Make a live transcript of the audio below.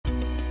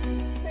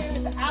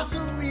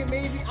absolutely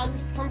amazing. I'm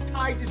just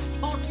tongue-tied just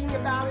talking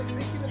about it,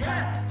 thinking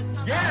about it.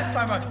 Yes,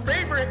 I'm a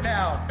favorite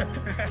now.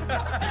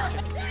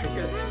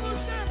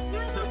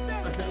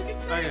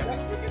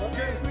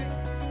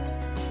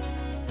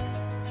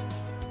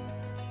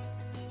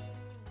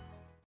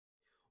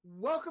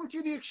 Welcome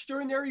to the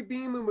Extraordinary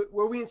Being Movement,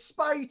 where we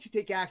inspire you to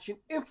take action,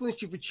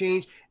 influence you for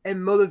change,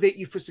 and motivate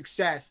you for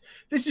success.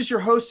 This is your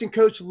host and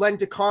coach, Len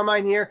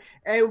DeCarmine here,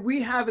 and we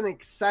have an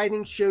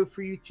exciting show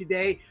for you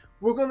today.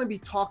 We're going to be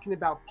talking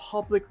about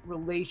public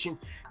relations,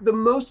 the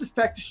most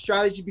effective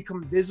strategy to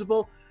become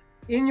visible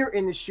in your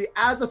industry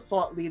as a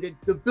thought leader,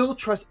 to build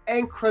trust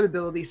and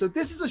credibility. So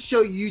this is a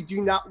show you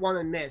do not want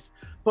to miss.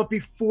 But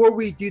before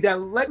we do that,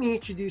 let me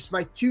introduce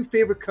my two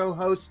favorite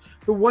co-hosts,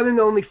 the one and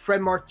only Fred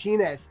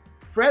Martinez.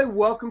 Fred,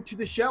 welcome to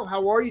the show.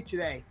 How are you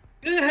today?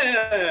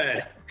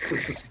 Good.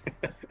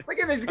 Look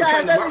at this guy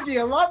has energy.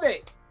 I love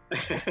it.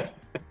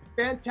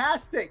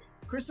 Fantastic.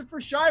 Christopher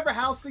Shiver,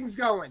 how's things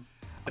going?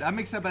 I'm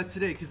excited about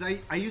today because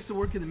I used to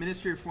work in the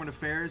Ministry of Foreign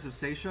Affairs of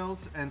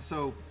Seychelles, and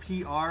so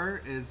PR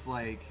is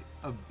like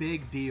a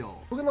big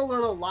deal. We're going to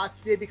learn a lot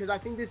today because I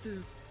think this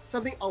is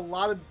something a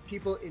lot of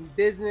people in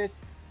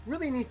business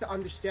really need to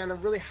understand,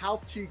 and really how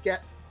to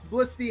get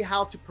publicity,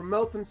 how to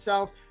promote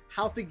themselves,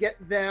 how to get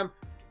them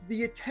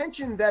the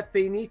attention that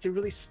they need to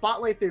really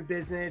spotlight their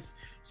business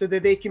so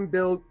that they can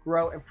build,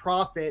 grow, and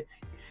profit.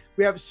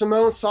 We have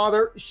Simone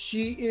Sauter.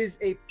 She is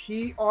a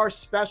PR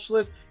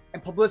specialist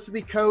and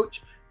publicity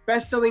coach,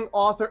 best-selling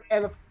author,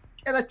 and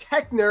a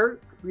tech nerd.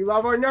 We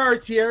love our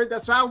nerds here.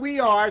 That's how we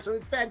are, so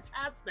it's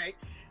fantastic.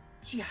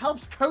 She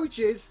helps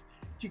coaches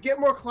to get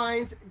more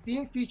clients,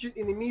 being featured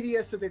in the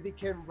media so that they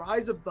can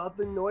rise above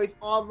the noise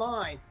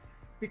online,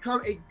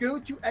 become a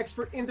go-to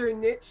expert in their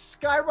niche,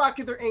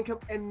 skyrocket their income,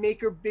 and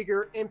make a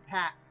bigger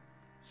impact.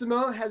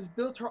 Simone has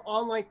built her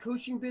online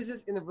coaching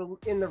business in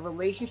the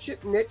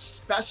relationship niche,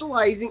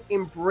 specializing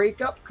in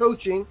breakup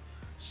coaching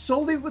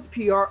solely with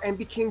PR, and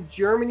became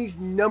Germany's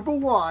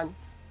 #1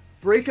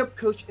 breakup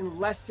coach in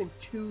less than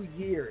 2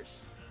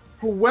 years.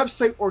 Her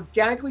website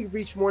organically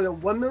reached more than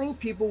 1 million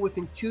people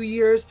within 2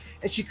 years,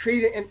 and she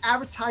created an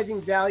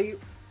advertising value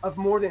of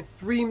more than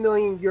 3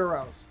 million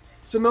euros.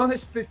 Simone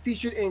has been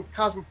featured in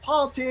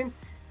Cosmopolitan,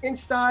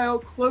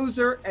 InStyle,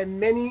 Closer, and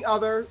many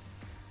other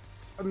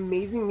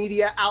amazing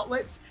media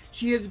outlets.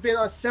 She has been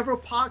on several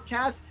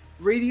podcasts,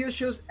 radio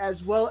shows,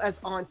 as well as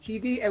on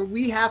TV, and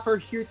we have her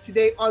here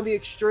today on the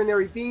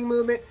Extraordinary Being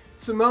Movement.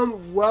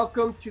 Simone,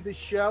 welcome to the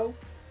show.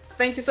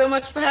 Thank you so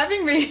much for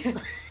having me.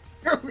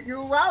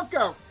 You're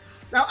welcome.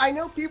 Now, I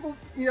know people,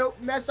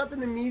 mess up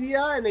in the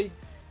media, and they,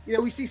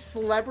 we see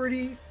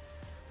celebrities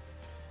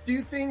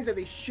do things that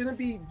they shouldn't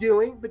be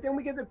doing, but then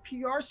we get the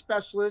PR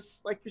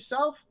specialists like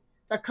yourself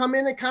that come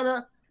in and kind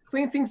of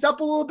clean things up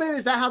a little bit.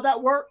 Is that how that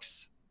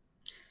works?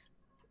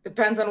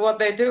 Depends on what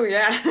they do,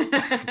 yeah. What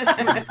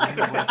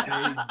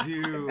they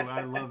do,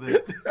 I love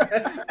it.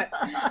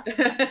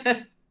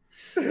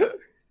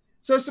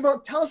 So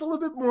Simone, tell us a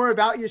little bit more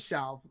about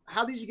yourself.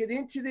 How did you get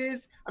into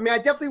this? I mean, I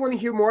definitely want to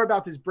hear more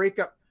about this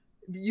breakup,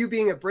 you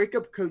being a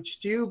breakup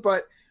coach too,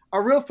 but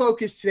our real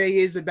focus today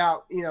is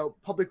about,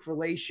 public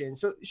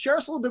relations. So share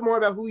us a little bit more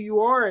about who you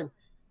are and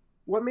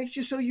what makes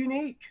you so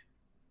unique.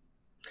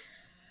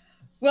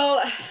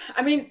 Well,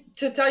 I mean,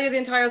 to tell you the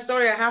entire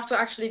story, I have to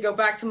actually go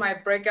back to my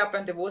breakup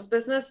and divorce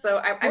business. So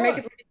I make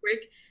it really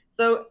quick.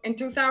 So in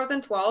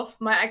 2012,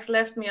 my ex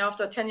left me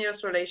after a 10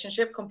 years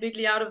relationship,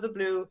 completely out of the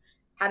blue,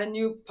 had a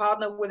new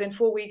partner within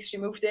 4 weeks. She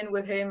moved in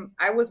with him.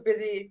 I was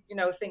busy,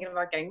 thinking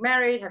about getting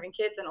married, having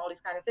kids and all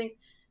these kind of things.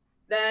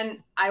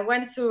 Then I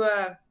went through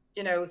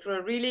through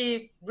a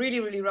really, really,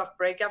 really rough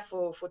breakup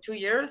for 2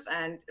 years,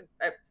 and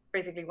I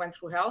basically went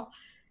through hell.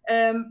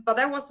 But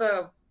that was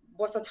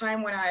a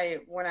time when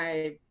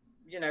I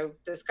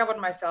discovered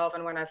myself,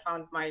 and when I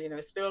found my,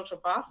 spiritual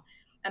path.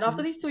 And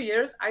after these 2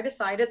 years, I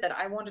decided that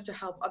I wanted to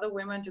help other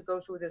women to go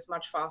through this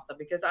much faster,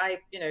 because I,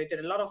 did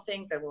a lot of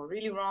things that were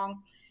really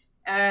wrong.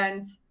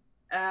 And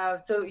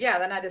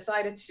then I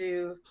decided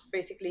to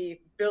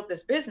basically build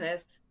this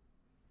business.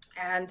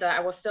 And I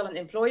was still an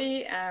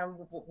employee,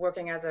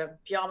 working as a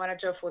PR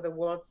manager for the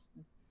world's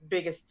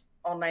biggest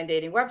online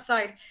dating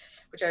website,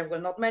 which I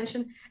will not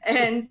mention.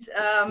 And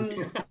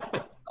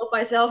got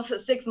myself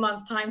 6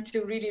 months time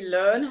to really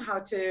learn how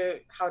to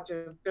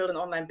build an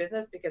online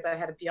business, because I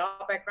had a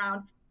PR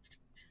background.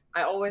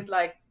 I always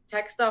liked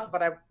tech stuff,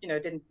 but I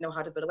didn't know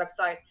how to build a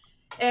website.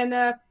 And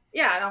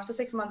and after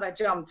 6 months I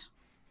jumped.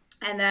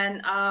 And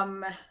then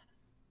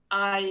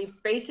I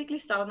basically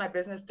started my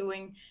business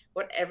doing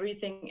what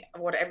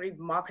every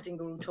marketing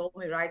guru told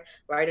me, right?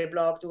 Write a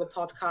blog, do a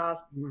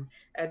podcast,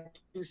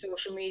 do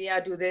social media,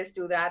 do this,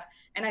 do that.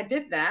 And I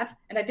did that.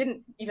 And I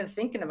didn't even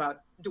thinking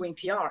about doing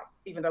PR,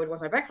 even though it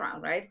was my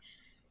background, right?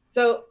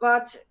 So,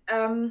 but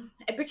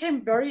it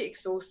became very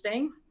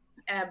exhausting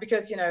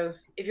because,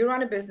 if you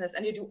run a business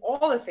and you do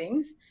all the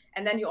things,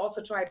 and then you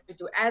also try to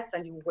do ads,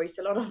 and you waste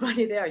a lot of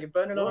money there, you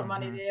burn a lot of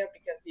money there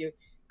because you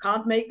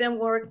can't make them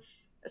work.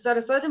 So at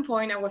a certain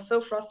point, I was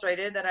so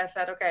frustrated that I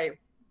said, okay,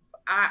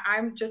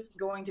 I'm just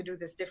going to do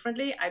this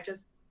differently. I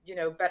just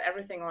bet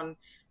everything on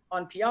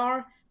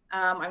PR.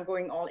 I'm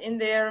going all in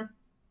there.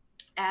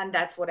 And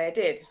that's what I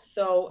did.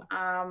 So,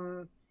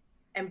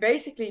 and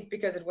basically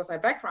because it was my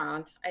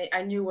background,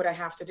 I knew what I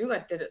have to do. I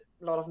did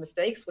a lot of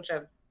mistakes, which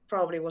I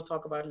probably will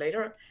talk about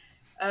later.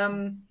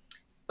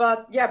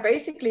 But yeah,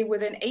 basically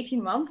within 18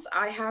 months,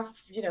 I have,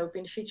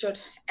 been featured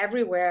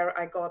everywhere.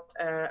 I got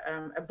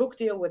a book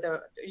deal with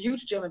a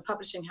huge German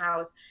publishing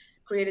house,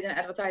 created an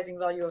advertising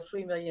value of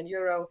 3 million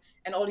euro,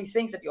 and all these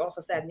things that you also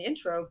said in the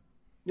intro.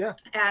 Yeah.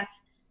 And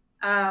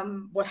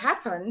what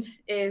happened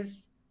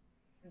is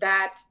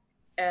that,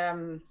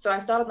 so I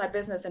started my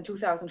business in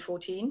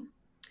 2014,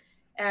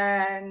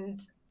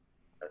 and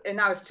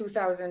now it's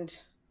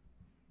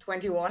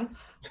 2021.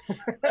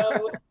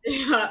 So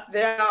yeah,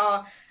 there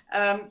are,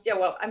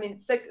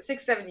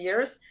 6-7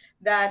 years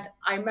that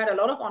I met a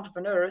lot of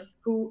entrepreneurs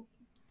who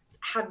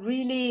had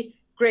really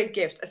great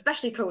gifts,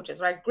 especially coaches,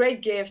 right?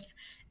 Great gifts.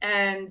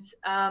 And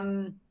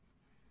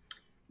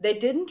they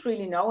didn't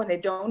really know, and they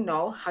don't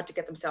know how to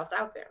get themselves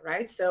out there,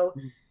 right? So,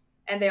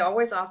 and they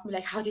always ask me,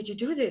 like, how did you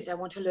do this? I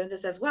want to learn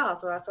this as well.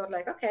 So I thought,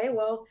 like, okay,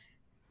 well,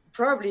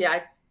 probably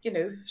I,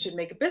 should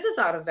make a business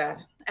out of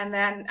that. And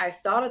then I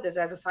started this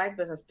as a side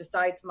business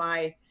besides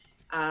my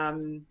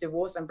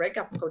divorce and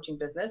breakup coaching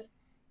business.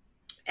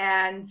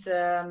 And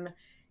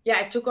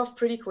it took off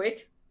pretty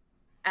quick.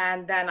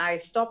 And then I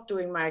stopped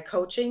doing my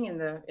coaching in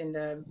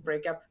the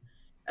breakup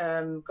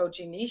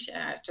coaching niche,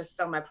 and I just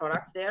sell my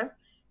products there.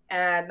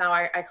 And now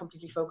I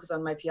completely focus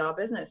on my PR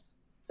business.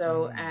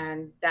 So,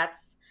 and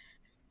that's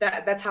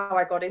how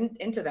I got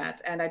into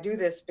that. And I do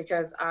this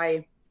because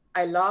I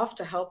love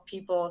to help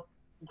people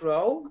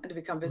grow and to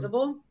become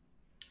visible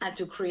and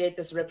to create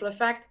this ripple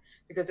effect.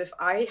 Because if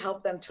I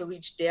help them to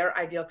reach their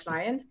ideal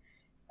client,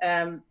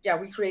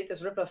 we create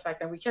this ripple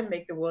effect and we can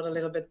make the world a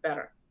little bit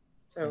better.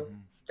 So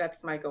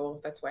that's my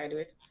goal. That's why I do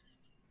it.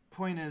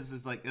 Point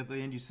is like at the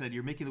end you said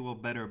you're making the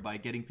world better by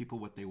getting people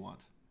what they want.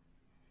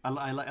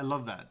 I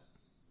love that.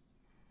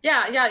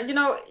 Yeah.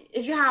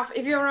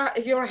 If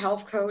you're a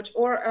health coach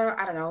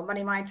or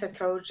money mindset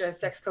coach, a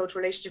sex coach,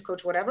 relationship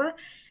coach, whatever,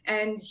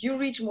 and you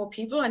reach more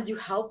people and you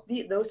help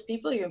those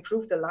people, you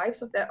improve the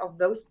lives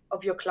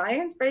of your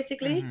clients,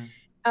 basically.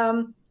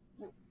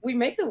 We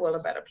make the world a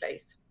better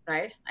place,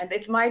 right? And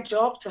it's my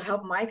job to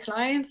help my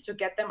clients to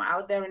get them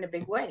out there in a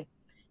big way,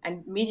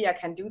 and media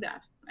can do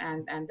that,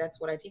 and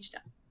that's what I teach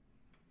them.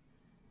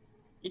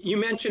 You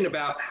mentioned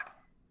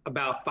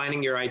about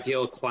finding your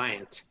ideal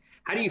client.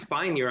 How do you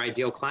find your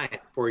ideal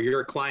client for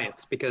your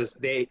clients? Because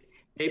they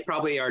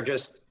probably are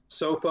just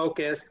so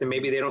focused and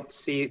maybe they don't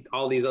see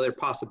all these other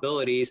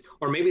possibilities,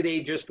 or maybe they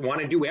just want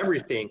to do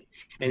everything.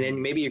 And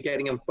then maybe you're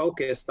getting them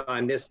focused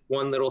on this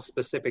one little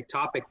specific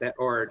topic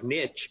or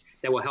niche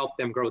that will help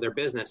them grow their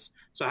business.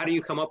 So how do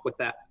you come up with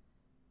that?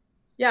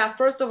 Yeah,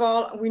 first of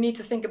all, we need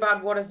to think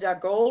about what is their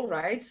goal,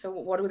 right? So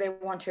what do they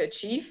want to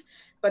achieve?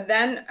 But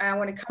then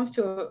when it comes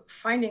to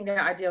finding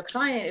their ideal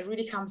client, it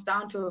really comes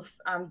down to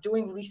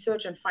doing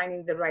research and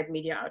finding the right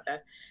media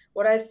outlet.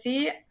 What I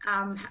see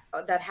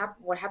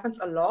what happens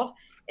a lot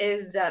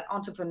is that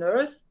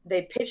entrepreneurs,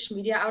 they pitch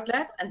media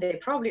outlets and they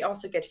probably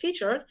also get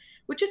featured,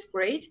 which is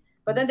great,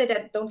 but then they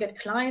don't get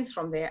clients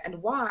from there. And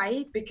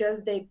why?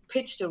 Because they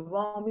pitch the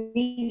wrong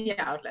media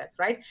outlets,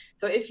 right?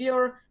 So if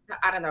you're,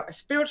 a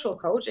spiritual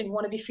coach and you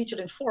want to be featured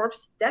in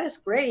Forbes, that is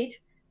great,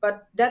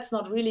 but that's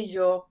not really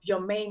your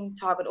main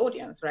target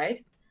audience,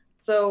 right?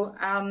 So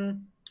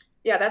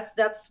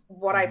that's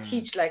what I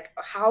teach. Like,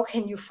 how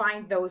can you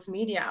find those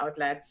media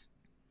outlets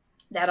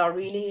that are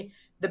really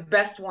the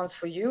best ones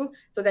for you,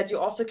 so that you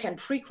also can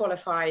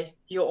pre-qualify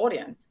your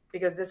audience,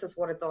 because this is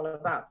what it's all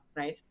about,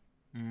 right?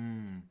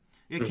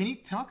 Yeah, can you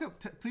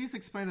please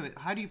explain a bit,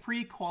 how do you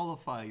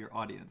pre-qualify your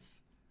audience?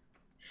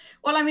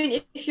 Well, I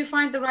mean, if you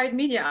find the right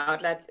media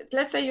outlet,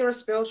 let's say you're a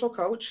spiritual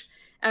coach,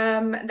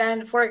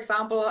 then, for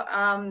example,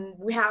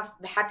 we have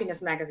the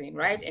Happiness magazine,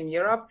 right, in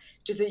Europe,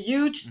 which is a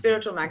huge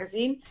spiritual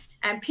magazine.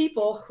 And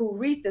people who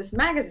read this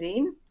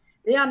magazine,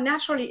 they are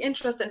naturally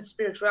interested in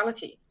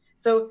spirituality.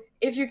 So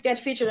if you get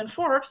featured in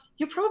Forbes,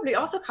 you probably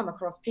also come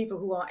across people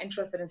who are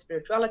interested in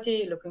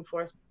spirituality, looking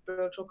for a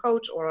spiritual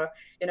coach or,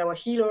 a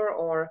healer,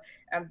 or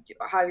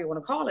however you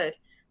want to call it.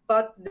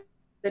 But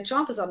the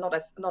chances are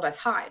not as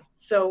high.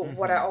 So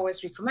what I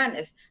always recommend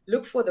is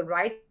look for the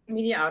right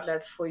media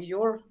outlets for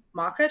your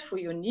market, for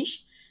your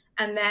niche,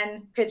 and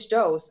then pitch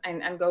those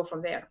and go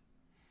from there.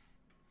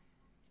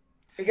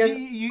 Because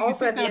you think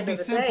that would be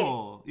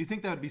simple. You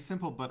think that would be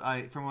simple, but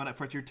from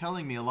what you're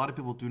telling me, a lot of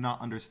people do not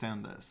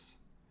understand this.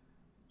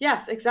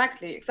 Yes,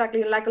 exactly. Like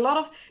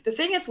the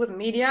thing is with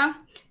media,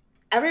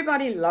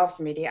 everybody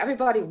loves media.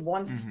 Everybody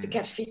wants to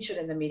get featured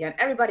in the media, and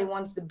everybody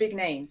wants the big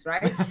names,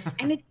 right?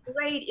 And it's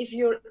great if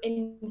you're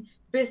in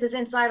Business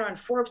Insider and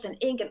Forbes and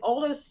Inc. and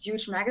all those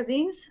huge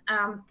magazines.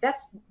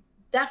 That's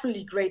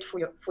definitely great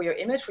for your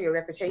image, for your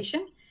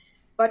reputation.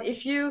 But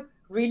if you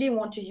really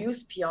want to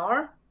use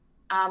PR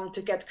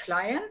to get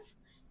clients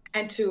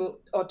and to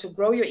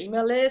grow your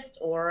email list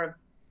or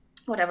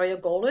whatever your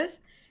goal is,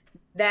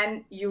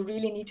 then you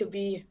really need to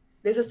be,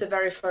 this is the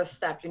very first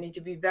step. You need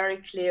to be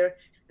very clear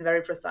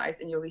very precise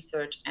in your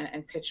research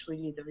and pitch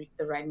really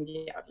the right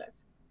media outlets.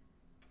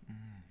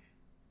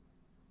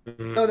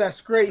 No,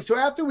 that's great. So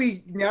after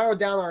we narrow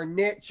down our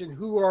niche and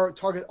who our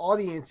target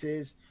audience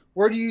is,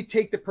 where do you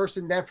take the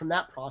person then from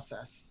that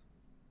process?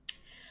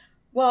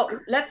 Well,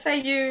 let's say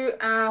you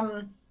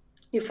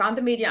found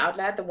the media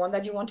outlet, the one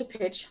that you want to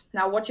pitch.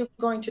 Now, what you're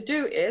going to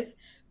do is,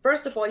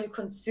 first of all, you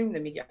consume the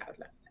media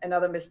outlet.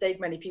 Another mistake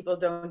many people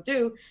don't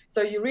do.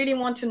 So you really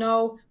want to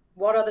know,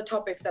 what are the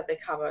topics that they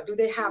cover? Do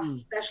they have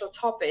special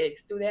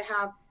topics? Do they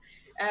have,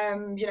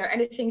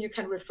 anything you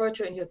can refer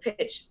to in your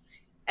pitch?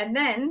 And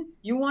then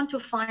you want to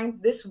find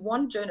this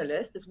one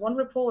journalist, this one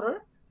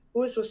reporter,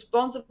 who is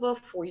responsible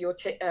for your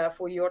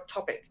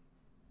topic.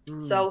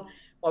 So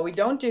what we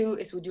don't do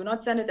is we do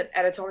not send it an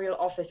editorial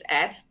office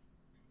ad,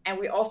 and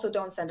we also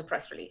don't send a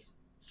press release.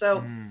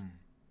 So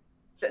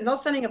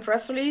not sending a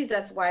press release,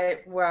 that's why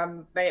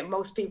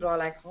most people are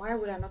like, why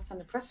would I not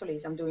send a press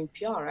release? I'm doing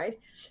PR, right?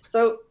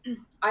 So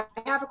I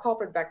have a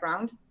corporate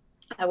background.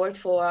 I worked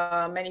for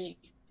many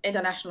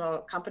international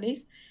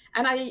companies,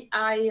 and I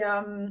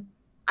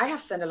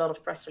have sent a lot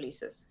of press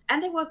releases,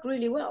 and they work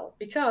really well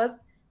because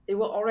they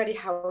were already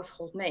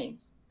household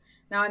names.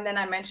 Now and then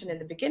I mentioned in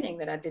the beginning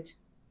that I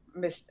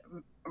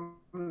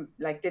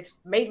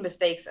made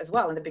mistakes as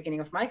well in the beginning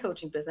of my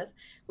coaching business,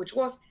 which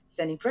was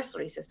sending press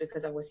releases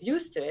because I was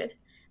used to it.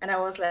 And I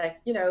was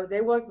like,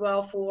 they work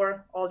well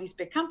for all these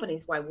big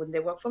companies. Why wouldn't they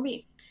work for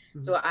me?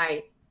 So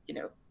I,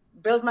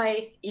 built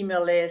my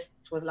email list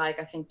with I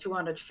think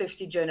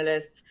 250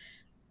 journalists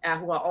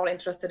who are all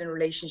interested in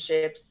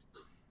relationships.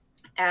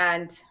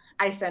 And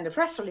I sent a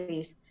press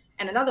release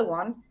and another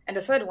one and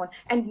a third one,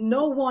 and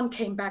no one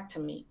came back to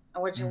me,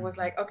 which was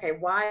like, okay,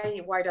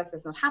 why does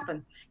this not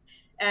happen?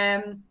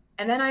 And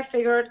then I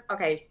figured,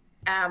 okay,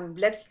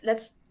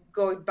 let's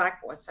go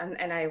backwards.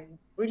 And I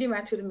really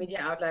went to the media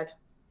outlet,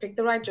 picked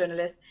the right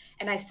journalist,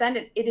 and I sent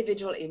an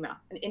individual email,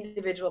 an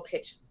individual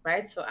pitch,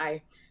 right? So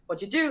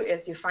what you do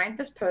is you find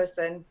this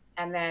person,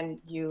 and then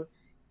you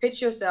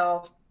pitch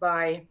yourself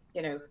by,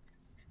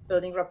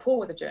 building rapport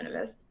with the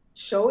journalist,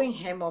 showing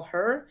him or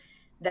her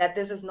that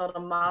this is not a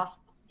masked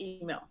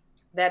email,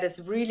 that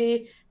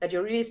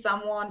you're really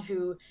someone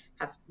who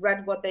has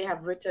read what they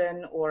have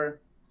written or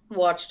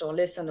watched or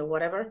listened or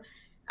whatever.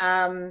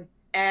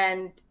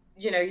 And,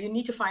 you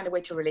need to find a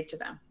way to relate to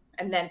them,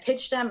 and then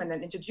pitch them, and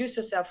then introduce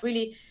yourself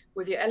really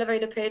with your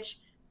elevator pitch.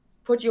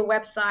 Put your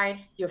website,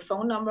 your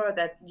phone number,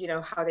 that,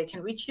 how they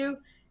can reach you.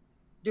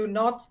 Do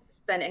not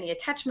send any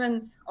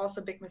attachments. Also,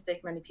 big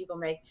mistake many people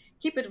make.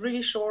 Keep it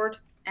really short,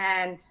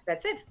 and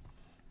that's it,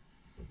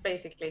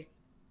 basically.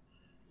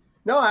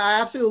 No,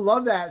 I absolutely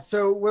love that.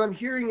 So what I'm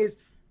hearing is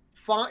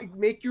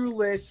make your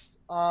list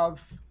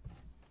of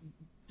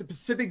the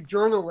specific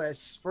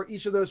journalists for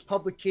each of those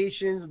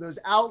publications or those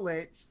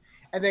outlets,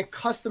 and then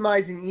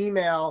customize an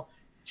email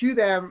to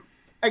them,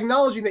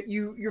 acknowledging that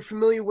you're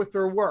familiar with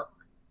their work,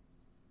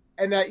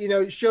 and that,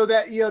 show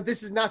that,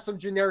 this is not some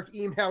generic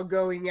email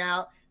going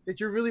out, that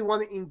you really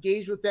want to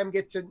engage with them,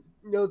 get to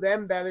know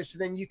them better, so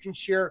then you can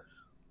share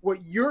what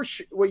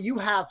you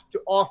have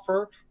to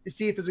offer to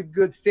see if it's a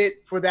good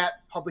fit for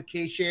that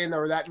publication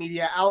or that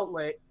media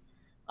outlet,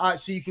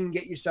 so you can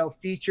get yourself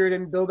featured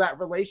and build that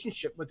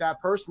relationship with that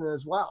person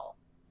as well.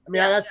 I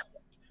mean, that's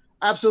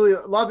absolutely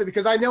love it,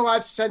 because I know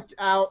I've sent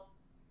out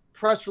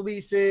press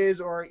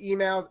releases or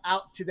emails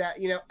out to that,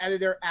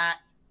 editor at,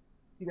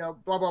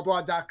 blah, blah,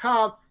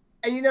 blah.com,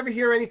 and you never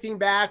hear anything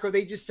back, or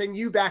they just send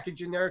you back a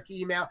generic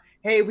email.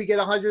 Hey, we get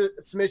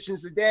 100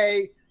 submissions a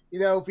day.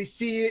 If we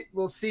see it,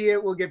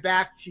 we'll get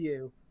back to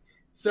you.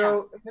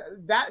 So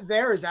that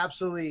there is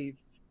absolutely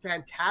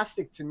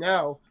fantastic to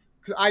know,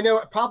 because I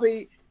know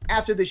probably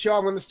after the show,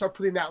 I'm going to start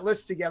putting that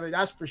list together.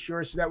 That's for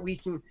sure. So that we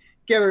can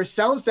get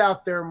ourselves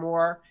out there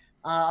more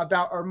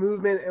about our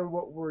movement and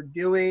what we're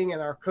doing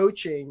and our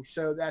coaching.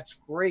 So that's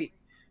great.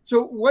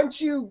 So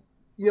once you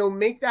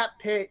make that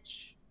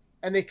pitch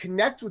and they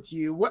connect with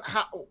you, what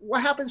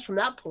happens from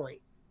that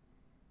point?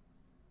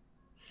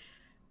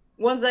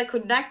 Once they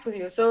connect with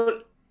you,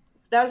 so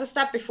there's a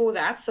step before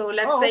that. So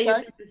let's say you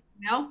send this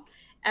email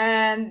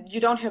and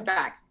you don't hear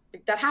back.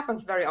 That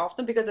happens very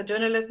often because a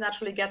journalist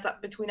naturally gets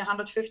up between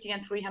 150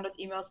 and 300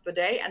 emails per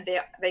day, and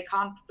they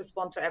can't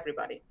respond to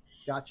everybody.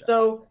 Gotcha.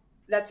 So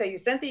let's say you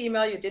sent the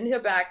email, you didn't hear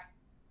back,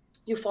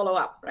 you follow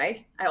up,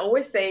 right? I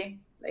always say,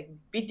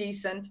 be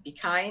decent, be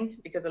kind,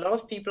 because a lot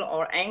of people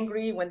are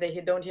angry when they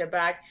don't hear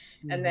back,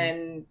 and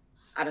then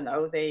I don't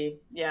know, they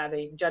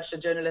judge the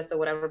journalist or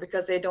whatever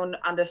because they don't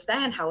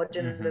understand how a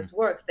journalist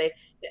works. The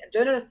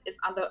journalist is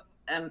under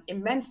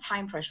immense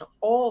time pressure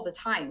all the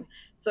time.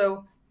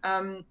 So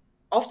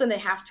often they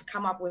have to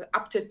come up with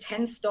up to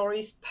 10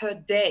 stories per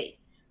day.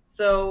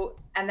 So,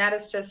 and that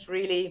is just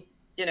really,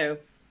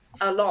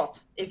 a lot.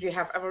 If you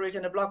have ever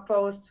written a blog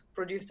post,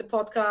 produced a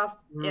podcast,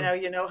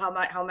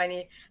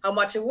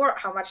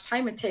 how much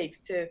time it takes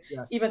to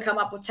even come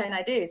up with 10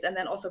 ideas and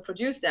then also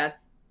produce that.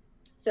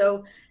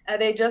 So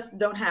they just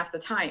don't have the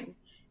time.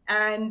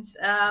 And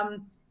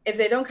if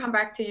they don't come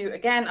back to you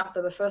again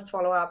after the first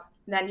follow-up,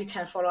 then you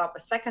can follow up a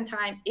second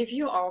time if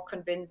you are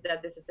convinced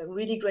that this is a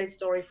really great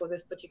story for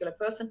this particular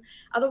person.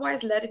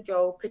 Otherwise, let it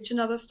go, pitch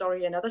another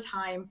story another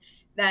time.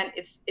 Then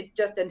it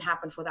just didn't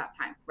happen for that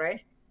time,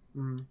 right?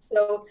 Mm-hmm.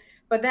 So,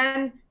 but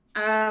then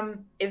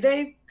if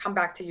they come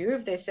back to you,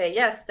 if they say,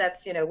 yes,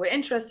 that's, we're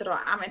interested, or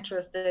I'm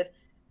interested,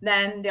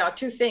 then there are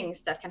two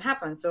things that can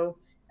happen. So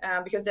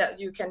because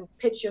you can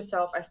pitch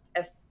yourself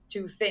as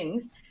two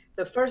things.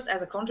 So first,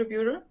 as a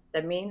contributor,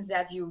 that means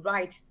that you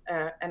write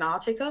an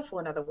article for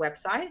another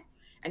website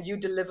and you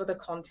deliver the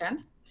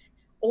content.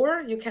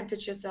 Or you can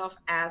pitch yourself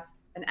as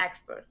an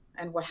expert.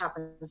 And what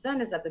happens then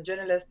is that the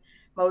journalist,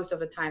 most of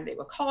the time, they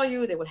will call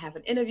you, they will have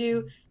an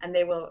interview, and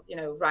they will,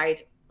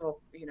 write or,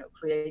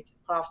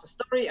 craft a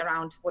story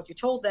around what you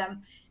told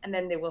them. And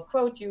then they will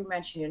quote you,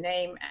 mention your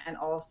name, and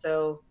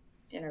also,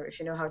 if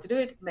you know how to do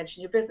it,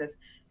 mention your business.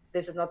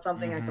 This is not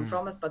something I can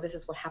promise, but this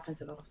is what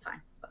happens a lot of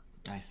times. So.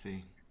 I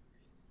see.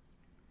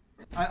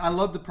 I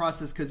love the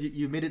process because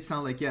you made it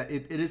sound like,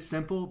 it is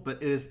simple,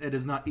 but it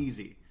is not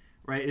easy,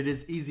 right? It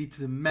is easy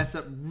to mess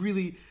up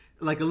really,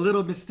 like a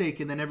little mistake,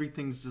 and then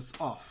everything's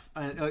just off.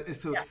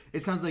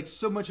 It sounds like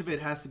so much of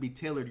it has to be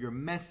tailored. Your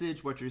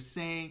message, what you're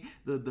saying,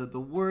 the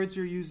words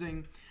you're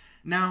using.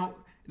 Now,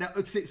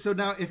 so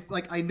now if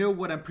I know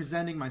what I'm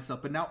presenting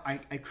myself, but now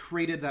I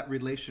created that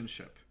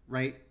relationship,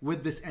 right,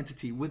 with this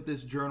entity, with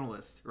this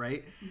journalist,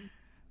 right? Mm-hmm.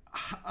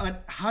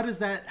 How does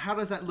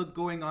that look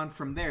going on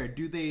from there?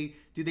 Do they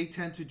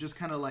tend to just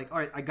kind of all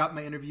right, I got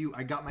my interview,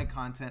 I got my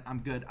content, I'm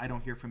good, I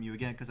don't hear from you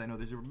again because I know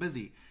they're super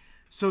busy.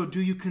 So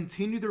do you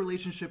continue the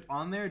relationship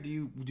on there? Do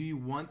you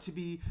want to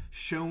be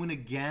shown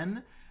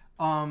again?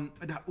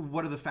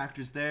 What are the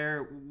factors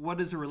there?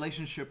 What is a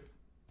relationship?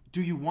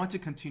 Do you want to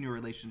continue a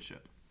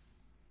relationship?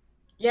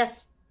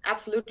 Yes,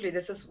 absolutely.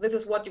 This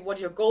is what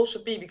your goal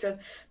should be, because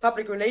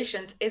public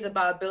relations is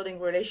about building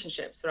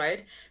relationships,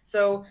 right?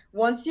 So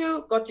once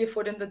you got your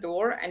foot in the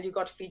door and you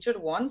got featured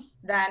once,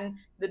 then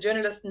the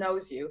journalist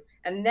knows you,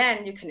 and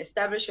then you can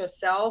establish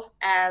yourself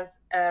as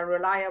a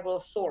reliable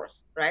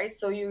source, right?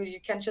 So you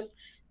can just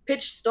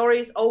pitch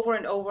stories over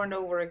and over and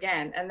over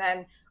again. And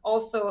then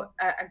also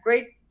a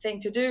great thing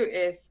to do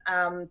is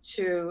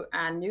to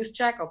news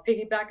check, or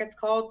piggyback it's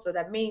called. So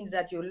that means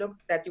that you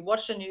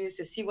watch the news,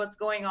 you see what's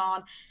going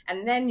on,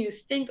 and then you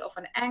think of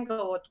an angle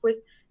or twist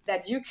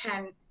that you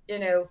can,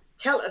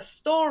 tell a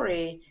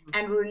story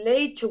and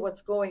relate to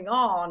what's going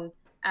on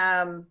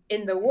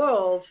in the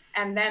world,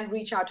 and then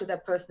reach out to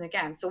that person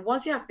again. So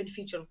once you have been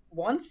featured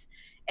once,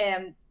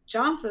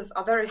 chances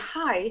are very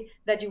high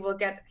that you will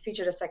get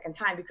featured a second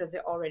time because they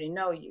already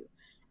know you.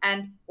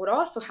 And what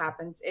also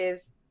happens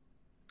is,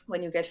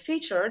 when you get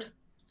featured,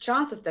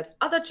 chances that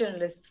other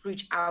journalists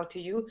reach out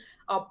to you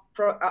are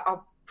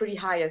pretty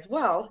high as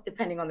well,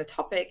 depending on the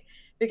topic,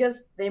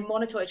 because they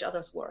monitor each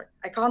other's work.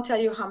 I can't tell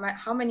you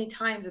how many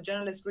times a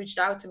journalist reached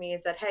out to me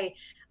and said, hey,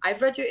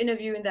 I've read your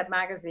interview in that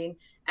magazine,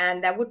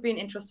 and that would be an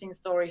interesting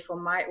story for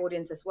my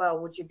audience as well.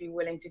 Would you be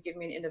willing to give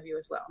me an interview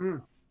as well?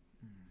 Mm.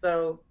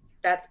 So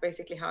that's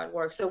basically how it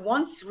works. So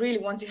once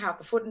you have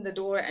the foot in the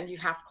door and you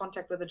have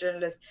contact with the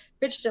journalist,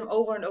 pitch them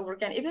over and over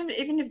again, even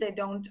if they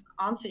don't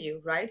answer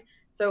you, right?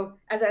 So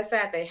as I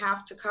said, they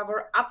have to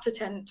cover up to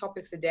 10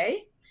 topics a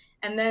day.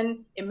 And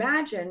then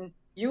imagine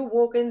you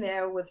walk in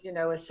there with,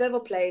 a silver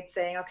plate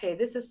saying, okay,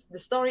 this is the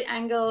story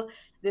angle,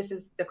 this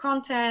is the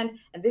content,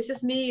 and this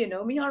is me, you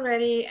know me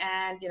already,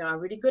 and, I'm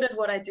really good at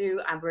what I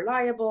do, I'm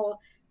reliable,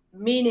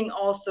 meaning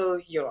also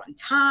you're on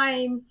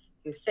time,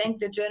 you thank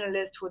the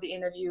journalist for the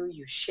interview,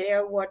 you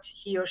share what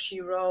he or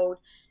she wrote,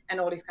 and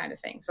all these kind of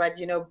things, right?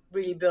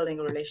 Really building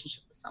a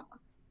relationship with someone.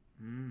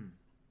 Mm.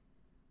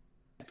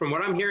 From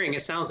what I'm hearing,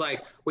 it sounds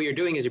like what you're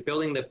doing is you're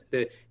building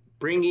the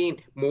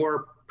bringing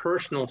more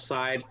personal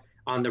side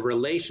on the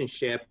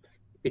relationship,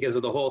 because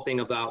of the whole thing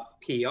about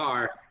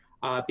PR,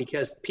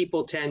 because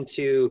people tend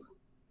to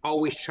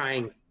always try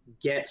and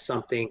get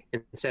something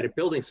instead of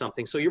building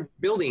something. So you're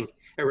building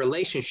a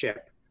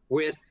relationship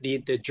with the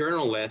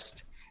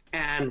journalist,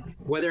 and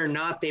whether or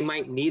not they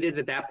might need it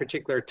at that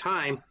particular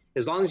time,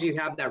 as long as you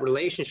have that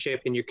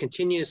relationship and you're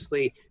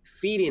continuously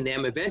feeding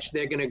them, eventually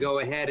they're going to go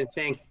ahead and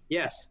saying,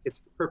 yes, it's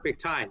the perfect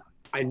time.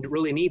 I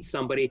really need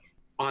somebody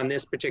on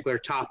this particular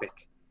topic.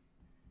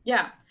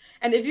 Yeah.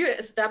 And if you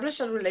establish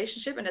a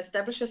relationship and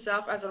establish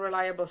yourself as a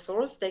reliable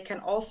source,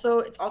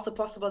 it's also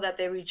possible that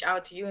they reach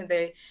out to you and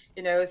they,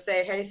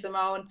 say, hey,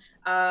 Simone,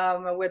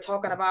 we're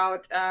talking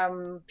about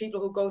people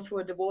who go through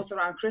a divorce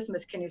around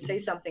Christmas. Can you say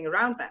something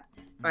around that?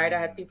 Right? I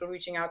had people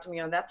reaching out to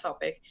me on that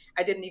topic.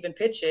 I didn't even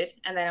pitch it.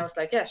 And then I was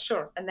like, yeah,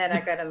 sure. And then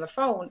I got on the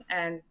phone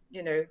and,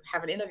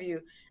 have an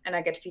interview, and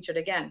I get featured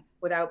again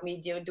without me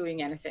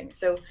doing anything.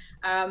 So,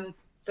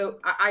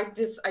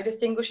 I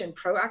distinguish in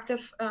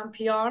proactive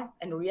PR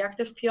and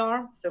reactive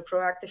PR. So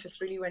proactive is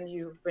really when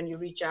you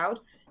reach out,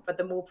 but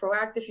the more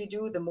proactive you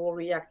do, the more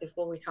reactive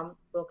will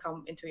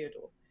come into your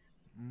door.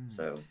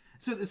 So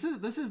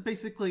this is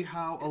basically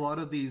how a lot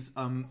of these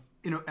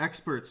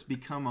experts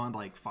become on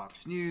like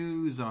Fox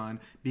News,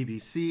 on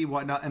BBC,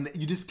 whatnot, and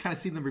you just kind of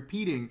see them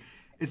repeating.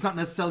 It's not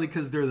necessarily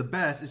because they're the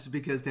best; it's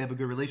because they have a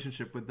good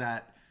relationship with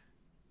that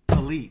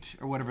elite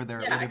or whatever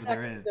they're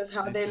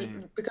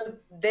in. Because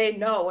they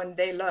know and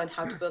they learned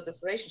how to build this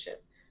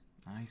relationship.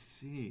 I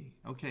see.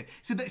 Okay.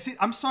 So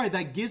I'm sorry,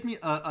 that gives me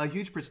a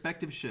huge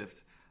perspective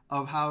shift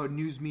of how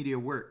news media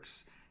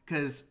works,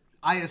 because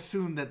I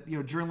assume that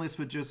journalists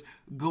would just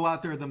go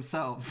out there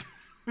themselves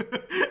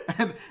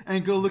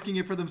and go looking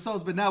it for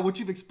themselves. But now what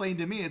you've explained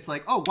to me, it's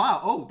like, oh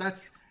wow,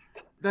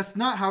 that's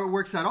not how it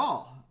works at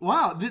all.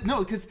 Wow, no,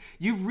 because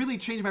you've really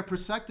changed my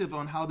perspective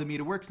on how the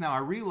media works. Now I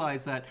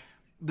realize that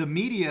the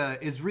media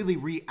is really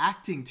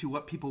reacting to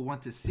what people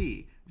want to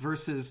see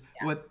versus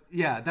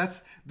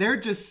they're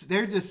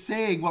just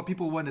saying what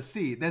people want to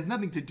see. There's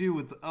nothing to do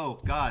with, oh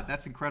God,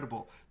 that's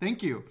incredible.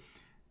 Thank you.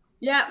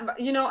 Yeah, but,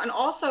 and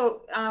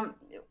also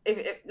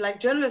like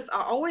journalists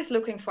are always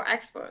looking for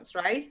experts,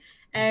 right?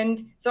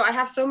 And so I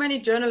have so many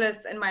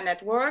journalists in my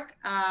network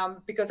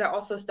because I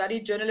also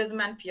studied journalism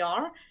and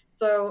PR.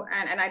 So,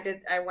 and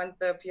I went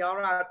the PR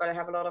route, but I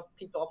have a lot of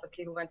people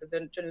obviously who went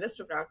the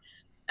journalistic route.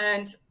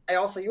 And I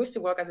also used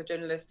to work as a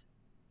journalist.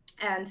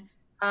 And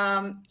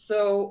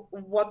so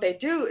what they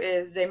do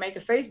is they make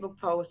a Facebook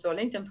post or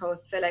LinkedIn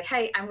post, say like,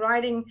 hey, I'm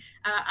writing,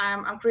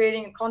 I'm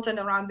creating content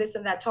around this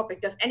and that topic.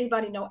 Does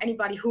anybody know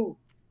anybody who,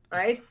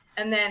 right?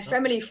 And then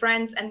family,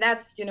 friends, and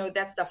that's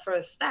the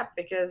first step,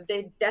 because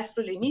they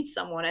desperately need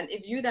someone. And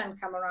if you then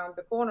come around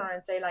the corner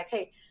and say like,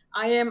 hey,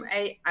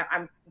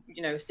 I'm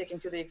sticking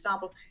to the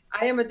example,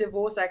 I am a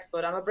divorce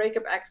expert, I'm a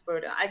breakup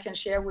expert, and I can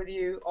share with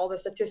you all the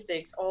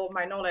statistics, all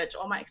my knowledge,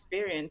 all my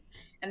experience.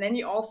 And then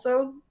you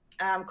also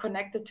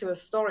connect it to a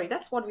story.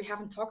 That's what we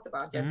haven't talked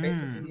about yet,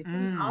 basically.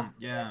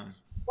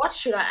 What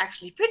should I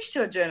actually pitch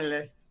to a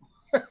journalist?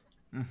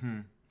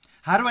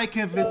 How do I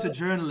convince a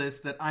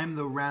journalist that I'm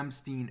the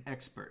Ramstein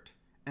expert?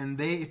 And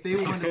if they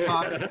want to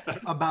talk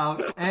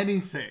about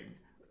anything,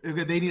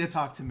 they need to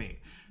talk to me.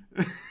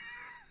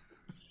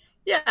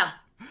 Yeah.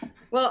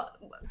 Well,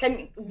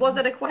 was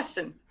it a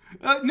question?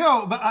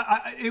 No, but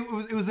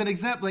it was an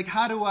example. Like,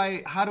 how do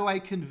I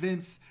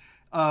convince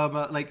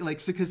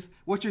because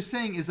what you're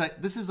saying is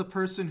that this is a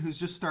person who's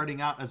just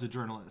starting out as a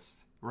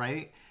journalist,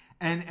 right?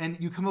 And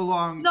you come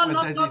along. No,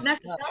 not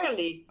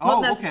necessarily.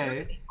 Oh, not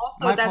necessarily. Okay.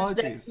 Also, My that's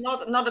apologies.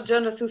 not a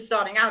journalist who's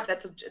starting out.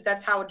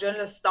 That's how a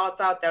journalist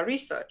starts out their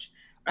research.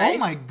 Right? Oh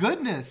my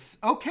goodness.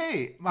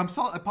 Okay, I'm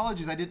sorry.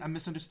 Apologies. I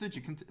misunderstood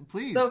you.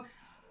 Please. So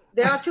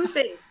there are two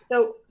things.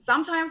 So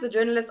sometimes the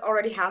journalist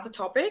already has a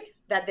topic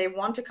that they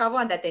want to cover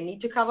and that they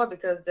need to cover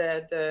because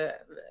the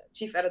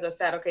chief editor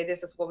said, okay,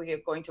 this is what we are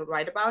going to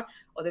write about,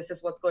 or this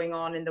is what's going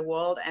on in the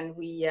world, and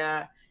we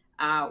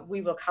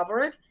will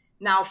cover it.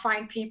 Now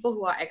find people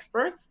who are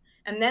experts.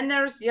 And then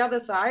there's the other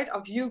side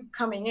of you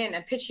coming in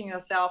and pitching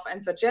yourself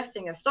and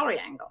suggesting a story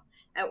angle.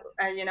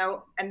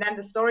 And then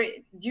the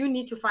story, you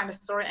need to find a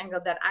story angle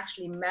that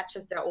actually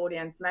matches their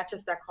audience,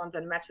 matches their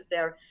content, matches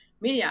their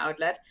media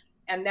outlet.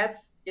 And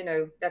that's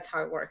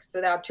how it works. So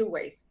there are two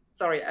ways.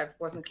 Sorry, I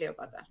wasn't clear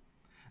about that.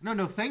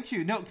 No, thank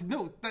you. No,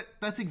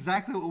 that's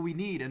exactly what we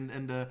need.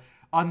 And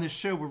on this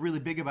show, we're really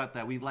big about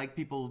that. We like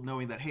people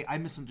knowing that, hey, I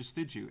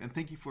misunderstood you. And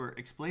thank you for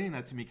explaining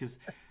that to me, because,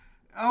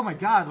 oh my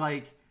God,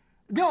 like,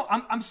 no,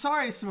 I'm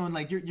sorry, Simone.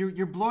 Like,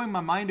 you're blowing my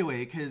mind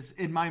away, because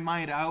in my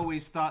mind, I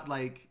always thought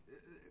like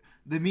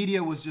the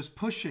media was just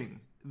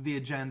pushing the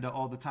agenda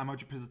all the time,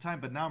 100% of the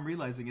time. But now I'm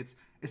realizing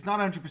it's not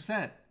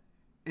 100%.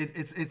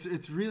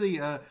 It's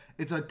really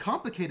it's a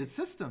complicated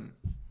system.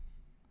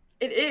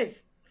 It is.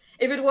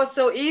 If it was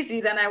so easy,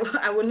 then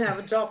I wouldn't have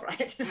a job,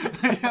 right?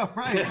 Yeah,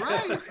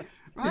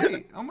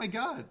 right. Oh my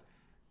God.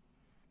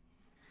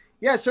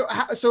 Yeah. So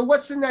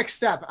what's the next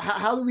step?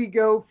 How do we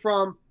go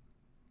from,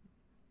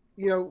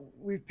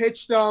 we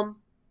pitched them,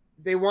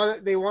 they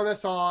want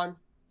us on.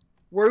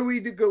 Where do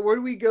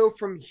we go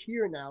from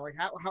here now? Like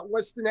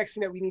what's the next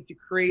thing that we need to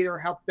create or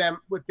help them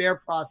with their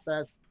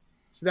process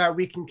so that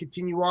we can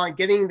continue on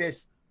getting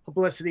this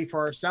publicity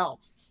for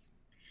ourselves?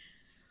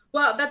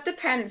 Well, that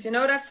depends.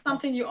 That's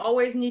something you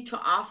always need to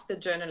ask the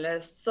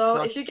journalist.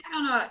 So if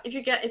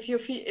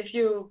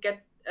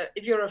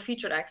you're a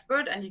featured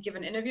expert and you give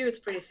an interview, it's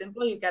pretty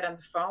simple. You get on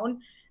the phone,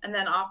 and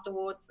then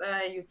afterwards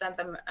you send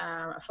them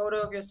a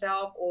photo of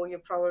yourself, or you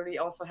probably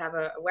also have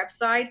a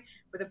website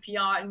with a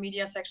PR and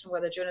media section where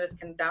the journalist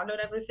can download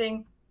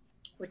everything,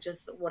 which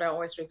is what I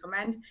always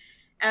recommend.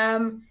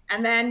 And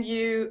then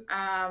you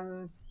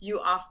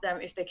ask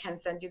them if they can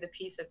send you the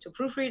piece to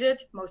proofread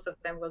it. Most of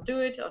them will do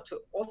it, or to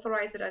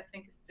authorize it, I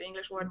think is the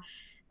English word.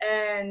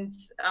 And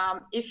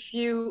if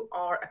you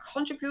are a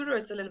contributor,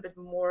 it's a little bit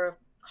more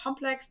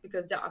complex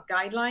because there are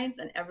guidelines,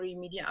 and every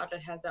media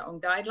outlet has their own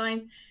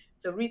guidelines.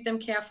 So read them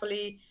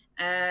carefully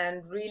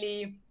and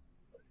really,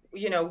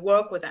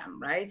 work with them,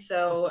 right?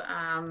 So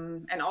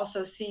and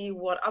also see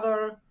what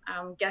other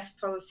guest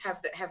posts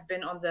have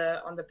been on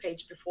the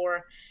page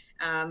before.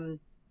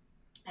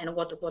 And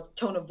what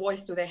tone of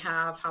voice do they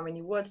have? How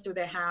many words do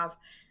they have?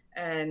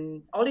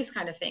 And all these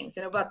kind of things,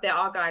 but there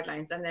are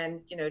guidelines, and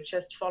then,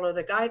 just follow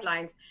the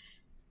guidelines.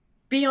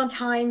 Be on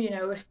time,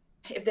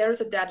 if there is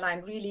a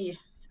deadline, really,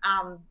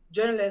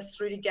 journalists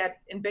really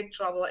get in big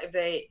trouble if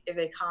they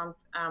can't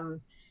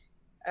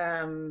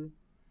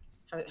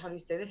how do you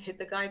say that? Hit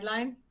the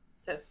guideline,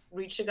 to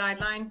reach the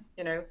guideline.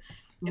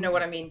 You know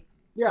what I mean.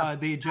 Yeah.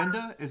 The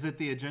agenda, is it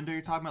the agenda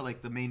you're talking about,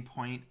 like the main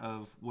point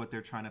of what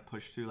they're trying to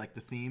push through, like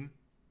the theme?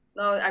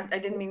 No, I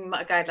didn't mean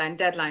guideline,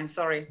 deadline.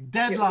 Sorry.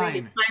 Deadline.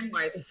 Really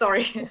time-wise.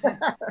 Sorry.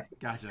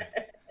 Gotcha.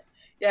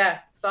 Yeah,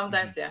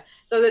 sometimes, yeah.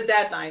 So the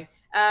deadline.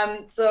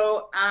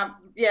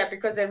 Yeah,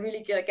 because they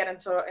really get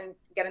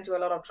into a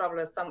lot of trouble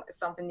if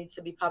something needs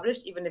to be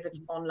published, even if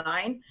it's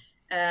online,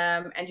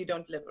 and you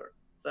don't deliver.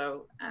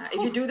 So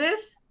if you do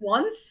this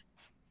once,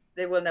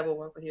 they will never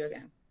work with you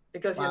again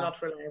because you're not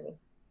reliable.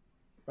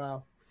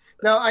 Wow.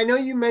 Now, I know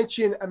you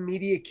mentioned a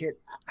media kit.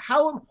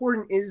 How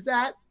important is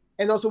that?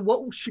 And also,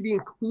 what should be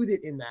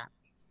included in that?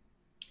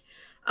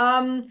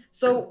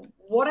 So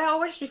what I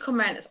always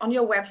recommend is on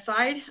your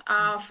website,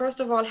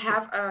 first of all,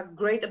 have a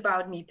great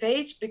About Me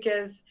page,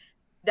 because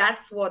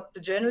that's what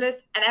the journalist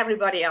and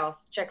everybody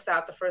else checks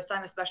out the first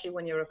time, especially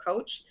when you're a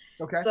coach.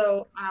 Okay.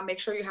 So make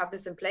sure you have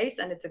this in place,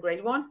 and it's a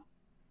great one.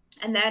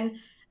 And then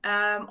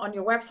on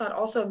your website,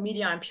 also a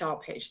media and PR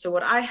page. So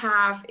what I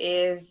have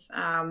is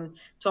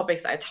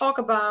topics I talk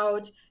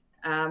about.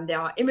 There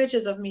are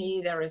images of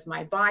me, there is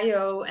my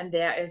bio, and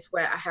there is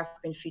where I have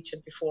been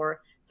featured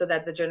before, so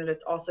that the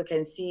journalist also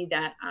can see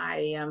that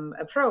I am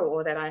a pro,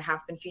 or that I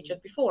have been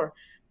featured before,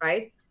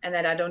 right? And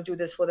that I don't do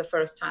this for the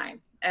first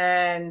time.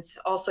 And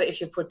also,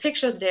 if you put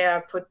pictures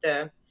there, put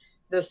the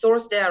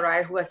source there,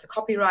 right? Who has the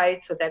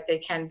copyright, so that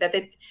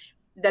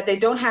they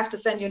don't have to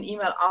send you an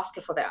email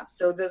asking for that.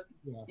 So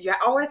you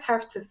always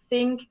have to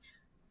think,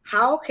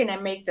 how can I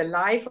make the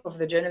life of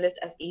the journalist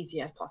as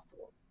easy as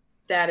possible?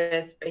 That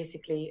is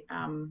basically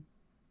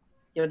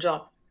your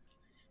job.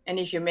 And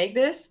if you make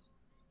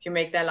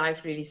their life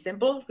really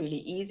simple, really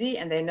easy,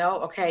 and they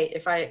know, okay,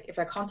 if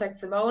I contact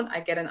Simone,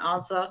 I get an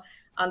answer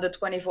under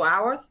 24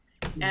 hours,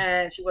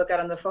 and she will get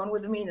on the phone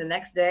with me the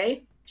next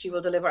day. She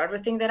will deliver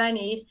everything that I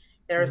need.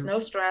 There is no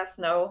stress,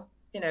 no,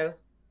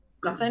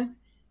 nothing.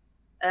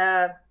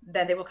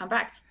 Then they will come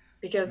back,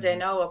 because they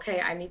know, okay,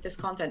 I need this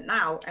content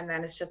now, and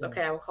then it's just,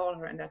 okay, I will call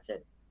her, and that's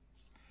it.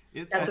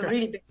 That's a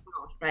really big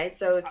part, right?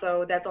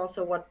 So that's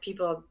also what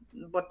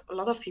a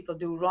lot of people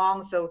do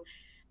wrong. So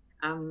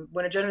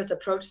when a journalist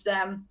approaches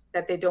them,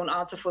 that they don't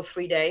answer for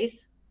 3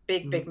 days,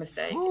 big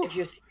mistake.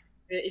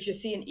 If you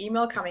see an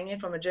email coming in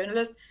from a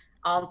journalist,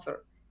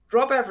 answer.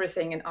 Drop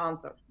everything and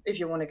answer if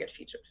you want to get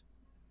featured.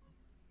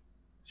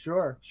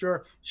 Sure.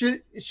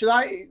 Should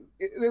I,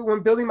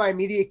 when building my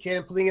media kit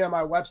and putting it on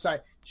my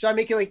website, should I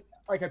make it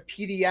like a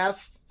PDF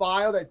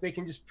file that they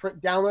can just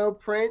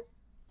print,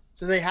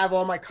 so they have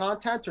all my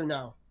content, or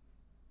no?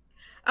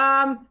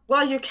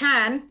 Well, you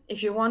can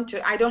if you want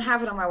to. I don't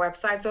have it on my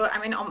website. So I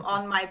mean,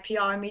 on my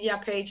PR and media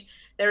page,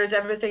 there is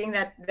everything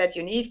that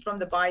you need, from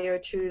the bio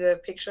to the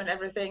picture and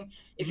everything.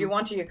 If you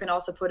want to, you can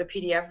also put a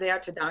PDF there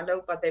to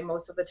download, but they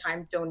most of the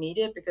time don't need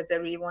it, because they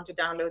really want to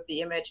download the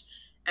image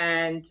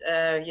and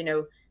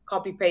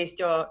copy paste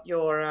your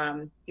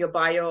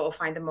bio, or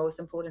find the most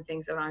important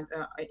things around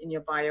in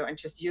your bio and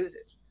just use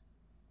it.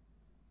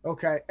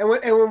 Okay. And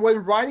when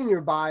writing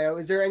your bio,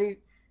 is there any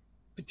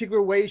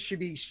particular ways should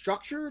be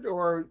structured,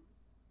 or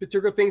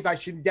particular things I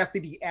should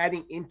definitely be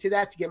adding into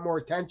that to get more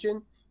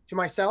attention to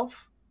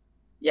myself?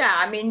 Yeah,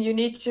 I mean, you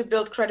need to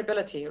build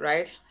credibility,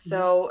 right?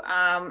 So,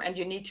 and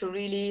you need to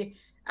really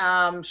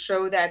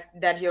show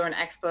that you're an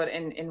expert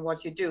in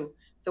what you do.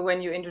 So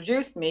when you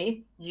introduced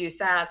me, you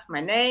said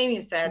my name,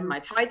 you said my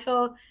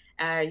title,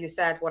 you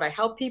said what I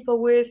help people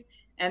with,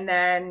 and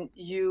then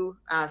you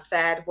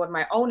said what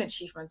my own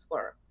achievements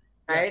were.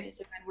 Right. Yes.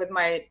 So with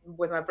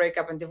my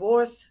breakup and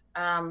divorce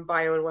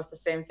bio, it was the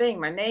same thing.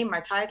 My name, my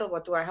title,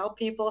 what do I help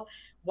people?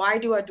 Why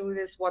do I do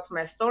this? What's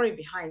my story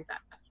behind that?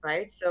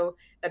 Right. So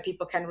that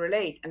people can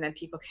relate, and then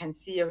people can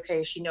see,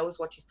 okay, she knows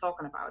what she's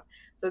talking about.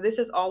 So this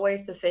is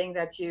always the thing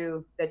that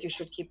you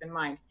should keep in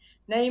mind.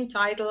 Name,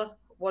 title,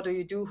 what do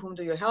you do? Whom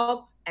do you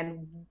help?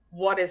 And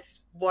what is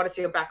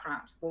your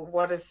background?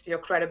 What is your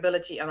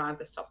credibility around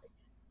this topic?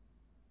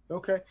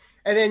 Okay.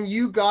 And then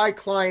you guide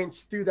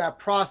clients through that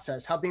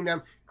process, helping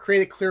them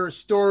create a clearer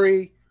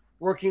story,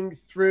 working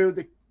through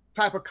the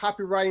type of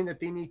copywriting that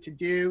they need to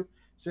do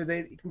so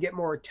they can get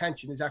more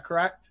attention. Is that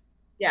correct?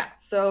 Yeah.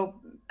 So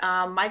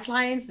my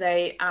clients,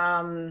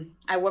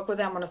 I work with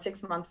them on a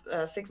 6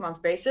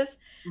 month basis.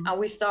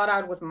 We start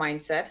out with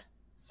mindset.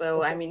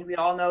 So, I mean, we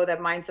all know that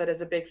mindset is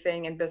a big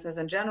thing in business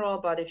in general,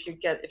 but if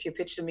you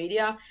pitch to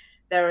media,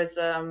 there is,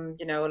 a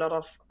lot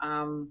of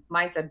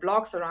mindset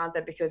blocks around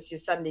that, because you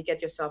suddenly get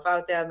yourself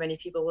out there. Many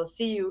people will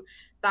see you,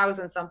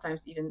 thousands,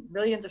 sometimes even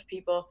millions of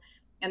people.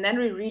 And then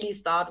we really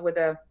start with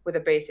the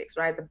basics,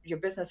 right? Your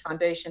business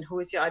foundation.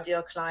 Who is your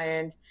ideal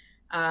client?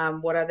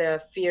 What are their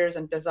fears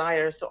and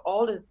desires? So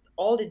all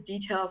the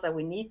details that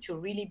we need to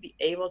really be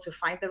able to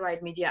find the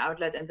right media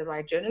outlet and the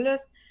right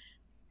journalist.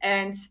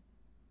 And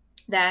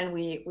then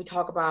we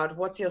talk about,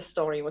 what's your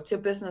story? What's your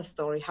business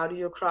story? How do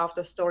you craft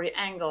a story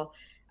angle?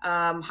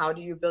 How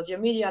do you build your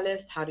media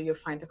list? How do you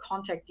find the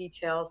contact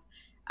details?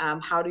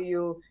 How do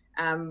you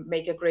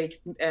make a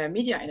great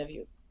media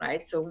interview,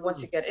 right? So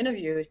once you get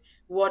interviewed,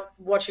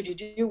 what should you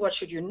do? What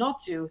should you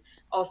not do?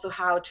 Also,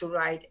 how to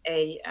write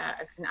an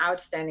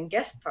outstanding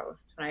guest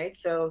post, right?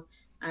 So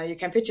you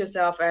can pitch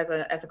yourself as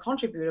a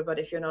contributor, but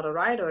if you're not a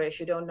writer, if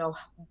you don't know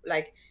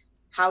like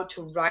how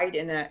to write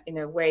in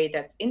a way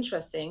that's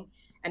interesting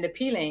and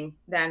appealing,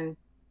 then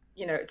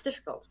it's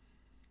difficult.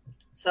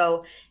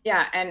 So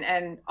yeah,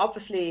 and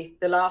obviously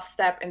the last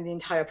step in the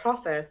entire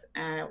process,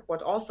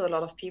 what also a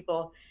lot of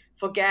people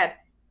forget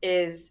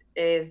is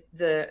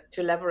to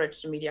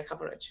leverage the media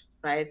coverage,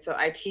 right? So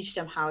I teach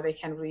them how they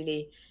can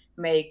really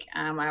make,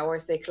 I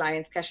always say,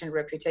 clients cash and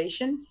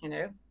reputation,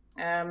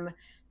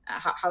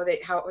 how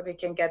they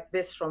can get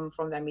this from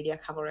their media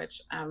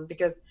coverage,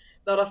 because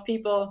a lot of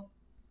people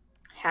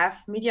have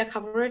media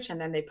coverage and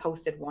then they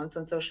post it once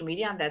on social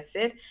media and that's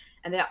it.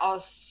 And there are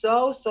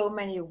so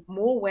many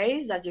more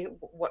ways that you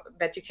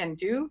can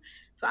do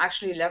to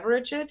actually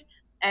leverage it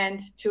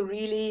and to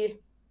really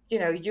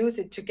use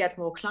it to get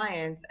more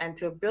clients and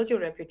to build your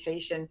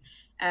reputation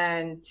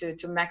and to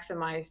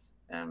maximize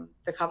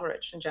the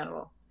coverage in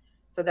general.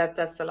 So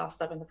that's the last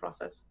step in the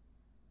process.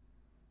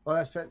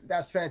 Well,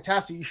 that's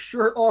fantastic. You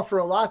sure offer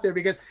a lot there,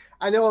 because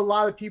I know a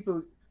lot of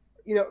people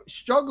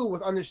struggle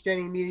with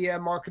understanding media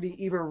marketing,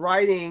 even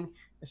writing,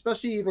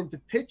 especially even to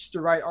pitch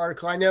the right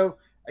article. I know,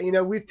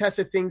 we've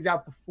tested things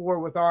out before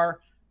with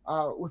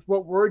with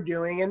what we're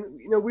doing, and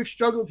we've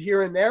struggled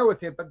here and there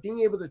with it, but being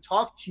able to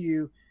talk to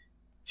you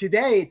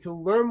today to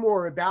learn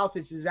more about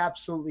this is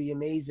absolutely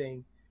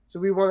amazing. So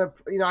we want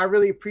to, I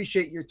really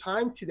appreciate your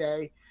time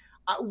today.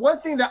 One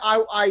thing that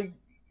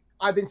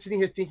I've been sitting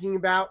here thinking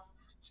about,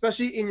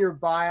 especially in your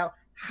bio,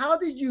 how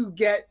did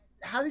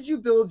you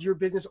build your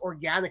business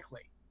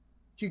organically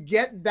to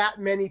get that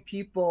many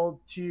people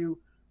to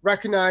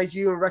recognize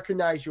you and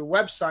recognize your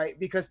website?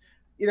 Because,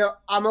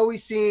 I'm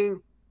always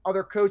seeing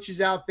other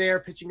coaches out there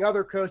pitching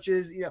other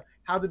coaches,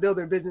 how to build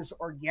their business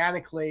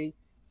organically.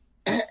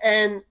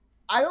 And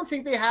I don't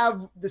think they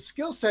have the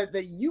skill set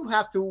that you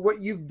have to what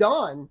you've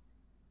done.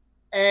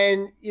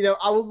 And,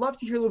 I would love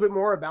to hear a little bit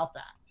more about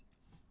that.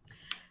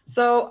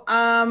 So,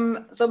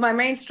 so my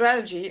main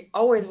strategy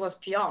always was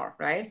PR,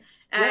 right?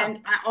 And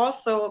yeah. I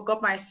also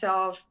got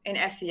myself in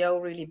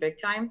SEO really big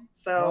time.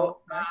 So,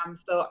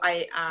 so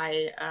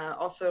I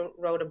also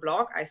wrote a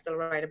blog. I still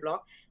write a blog.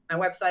 My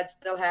website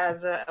still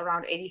has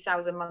around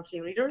 80,000 monthly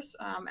readers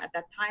at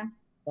that time.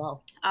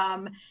 Wow.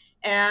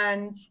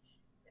 And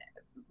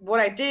what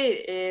I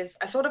did is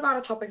I thought about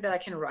a topic that I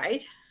can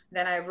write.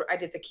 Then I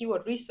did the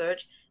keyword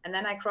research, and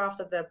then I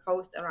crafted the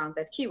post around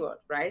that keyword,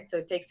 right? So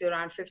it takes you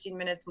around 15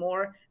 minutes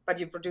more, but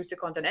you produce the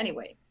content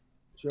anyway.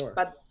 Sure.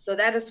 But so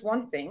that is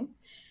one thing.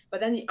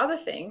 But then the other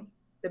thing,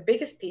 the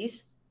biggest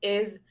piece,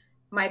 is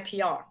my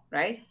PR,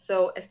 right?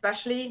 So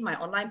especially my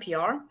online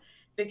PR,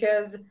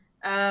 because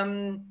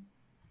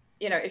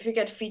if you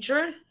get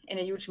featured in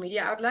a huge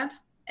media outlet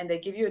and they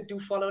give you a do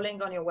follow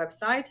link on your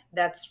website,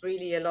 that's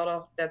really a lot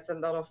of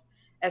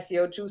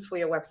SEO juice for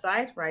your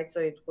website, right?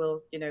 So it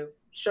will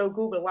show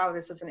Google, wow,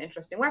 this is an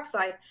interesting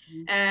website,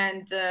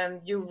 and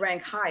you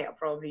rank higher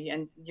probably,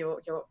 and your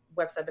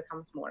website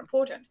becomes more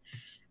important.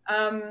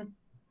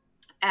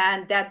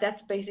 And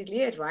that's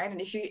basically it, right?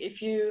 And if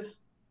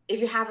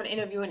you have an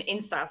interview in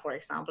InStyle, for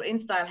example,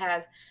 InStyle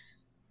has,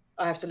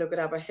 I have to look it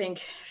up, I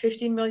think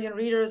 15 million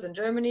readers in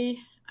Germany,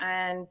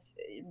 and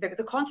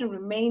the content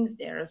remains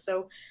there.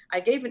 So I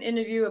gave an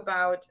interview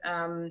about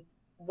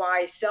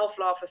why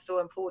self-love is so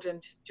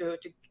important to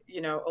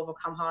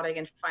overcome heartache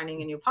and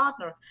finding a new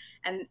partner.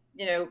 And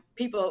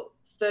people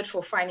search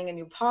for finding a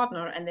new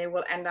partner, and they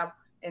will end up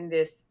in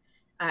this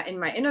in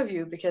my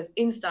interview, because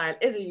InStyle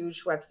is a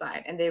huge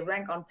website and they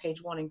rank on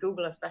page 1 in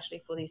Google,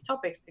 especially for these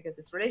topics, because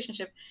it's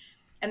relationship.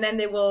 And then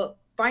they will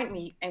find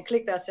me and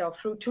click themselves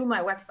through to my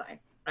website,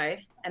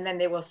 right? And then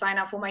they will sign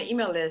up for my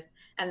email list,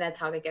 and that's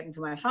how they get into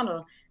my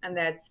funnel. And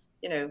that's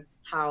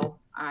how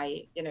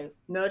I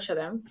nurture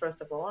them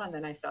first of all, and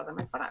then I sell them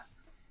my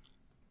products.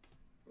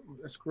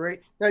 That's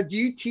great. Now, do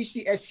you teach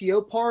the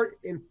SEO part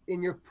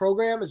in your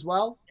program as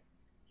well?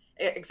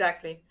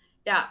 Exactly.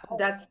 Yeah,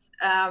 that's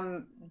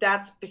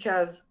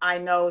because I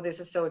know this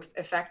is so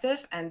effective,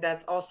 and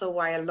that's also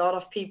why a lot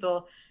of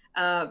people,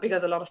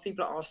 because a lot of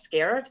people are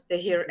scared. They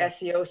hear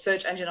SEO,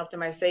 search engine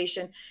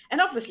optimization,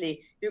 and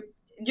obviously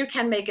you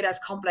can make it as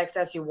complex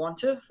as you want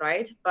to,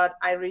 right? But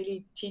I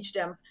really teach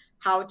them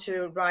how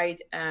to write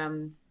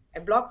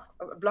a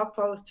blog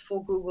post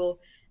for Google,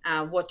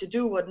 what to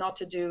do, what not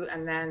to do,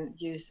 and then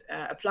use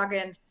a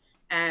plugin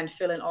and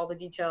fill in all the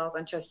details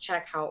and just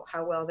check how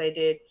well they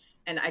did.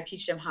 And I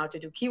teach them how to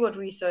do keyword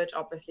research,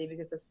 obviously,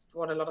 because this is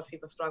what a lot of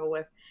people struggle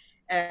with.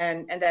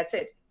 And that's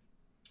it,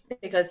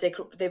 because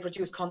they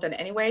produce content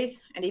anyways.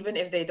 And even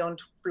if they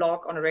don't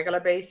blog on a regular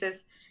basis,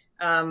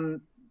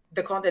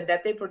 the content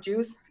that they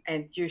produce,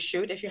 and you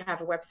should if you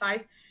have a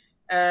website,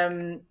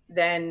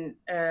 then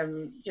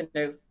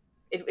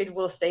it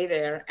will stay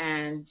there,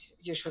 and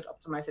you should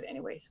optimize it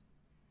anyways.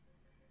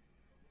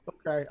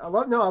 Okay, I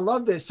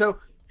love this. So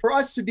for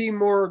us to be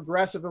more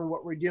aggressive in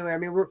what we're doing, I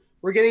mean,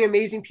 we're getting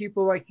amazing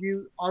people like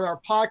you on our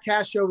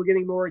podcast show. We're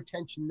getting more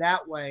attention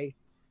that way.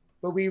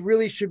 but we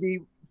really should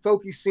be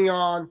focusing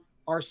on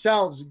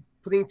ourselves,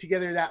 putting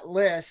together that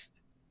list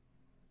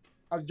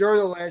of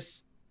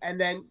journalists and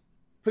then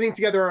putting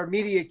together our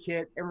media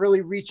kit and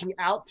really reaching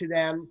out to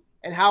them,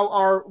 and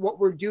how what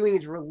we're doing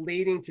is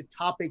relating to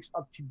topics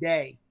of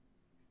today.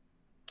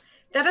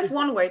 That is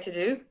one way to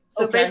do.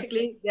 So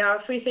basically, there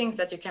are 3 things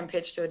that you can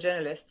pitch to a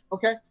journalist.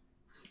 Okay.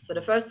 So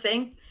the first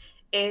thing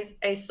is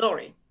a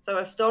story. So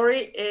a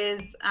story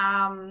is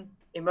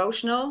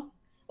emotional,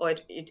 or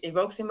it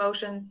evokes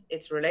emotions.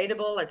 It's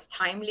relatable. It's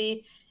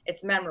timely.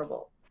 It's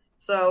memorable.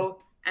 So,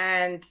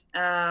 and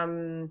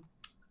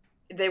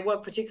they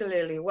work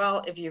particularly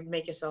well if you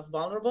make yourself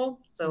vulnerable.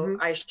 So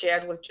I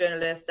shared with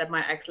journalists that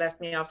my ex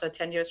left me after a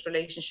 10 years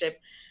relationship,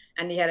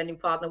 and he had a new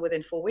partner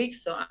within 4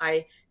 weeks. So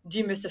I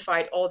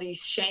demystified all these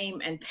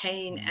shame and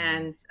pain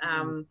and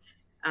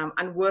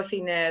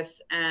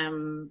unworthiness,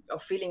 or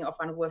feeling of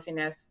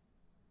unworthiness.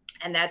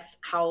 And that's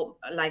how,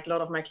 like, a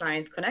lot of my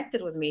clients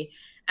connected with me.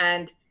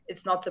 And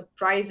it's not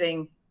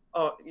surprising,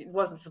 or it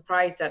wasn't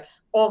surprised, that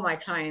all my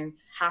clients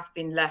have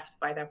been left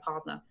by their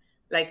partner,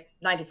 like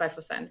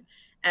 95%.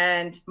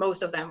 And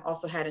most of them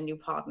also had a new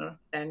partner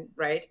then,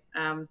 right?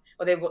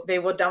 Or they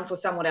were done for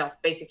someone else,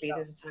 basically.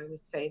 This is how I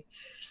would say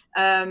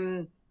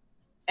it.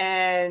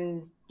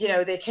 And, you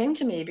know, they came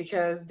to me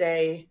because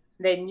they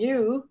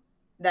knew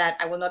that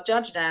I will not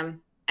judge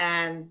them,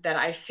 and that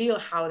I feel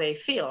how they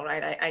feel,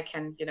 right? I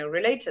can, you know,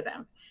 relate to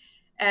them.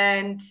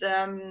 And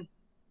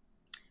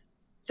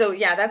so,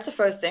 yeah, that's the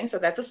first thing. So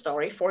that's a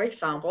story, for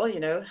example, you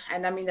know,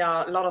 and I mean, there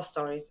are a lot of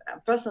stories,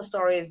 personal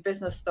stories,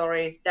 business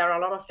stories. There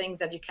are a lot of things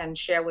that you can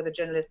share with a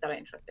journalist that are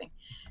interesting.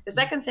 The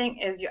second thing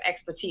is your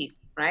expertise,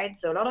 right?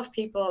 So a lot of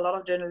people, a lot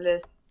of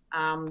journalists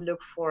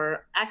look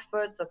for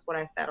experts. That's what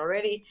I said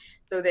already.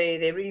 So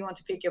they really want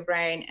to pick your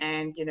brain,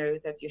 and, you know,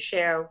 that you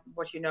share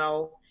what you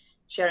know,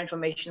 share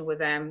information with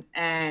them.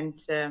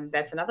 And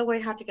that's another way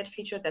how to get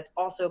featured. That's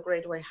also a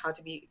great way how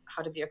to be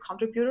a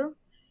contributor.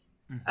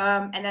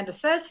 And then the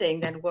third thing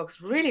that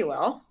works really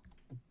well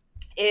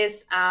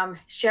is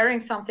sharing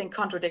something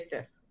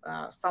contradictive,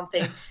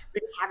 something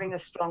really having a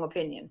strong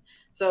opinion.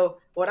 So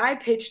what I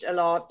pitched a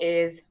lot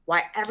is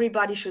why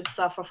everybody should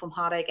suffer from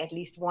heartache at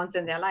least once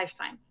in their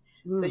lifetime.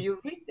 So you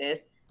read this,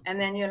 and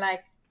then you're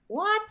like,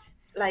 what?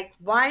 Like,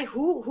 why?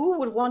 Who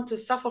would want to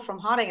suffer from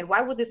heartache, and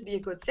why would this be a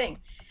good thing?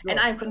 And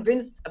I'm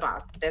convinced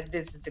about that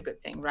this is a good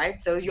thing,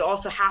 right? So you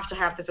also have to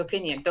have this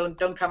opinion.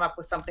 Don't come up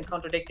with something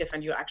contradictive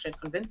and you're actually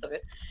convinced of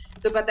it.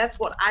 So, but that's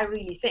what I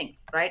really think,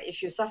 right?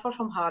 If you suffer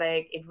from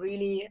heartache, it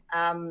really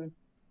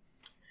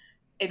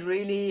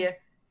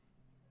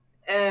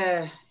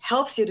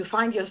helps you to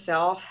find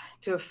yourself,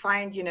 to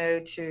find, you know,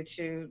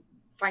 to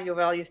find your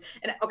values.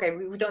 And okay,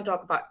 we don't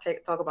talk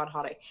about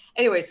heartache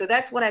anyway. So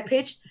that's what I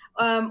pitched.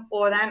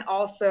 Or then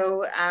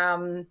also,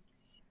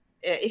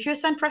 if you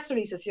send press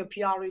releases, your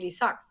PR really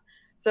sucks.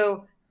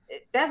 So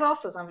there's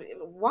also something,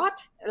 what,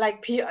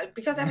 like, PR,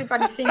 because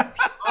everybody thinks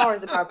PR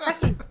is about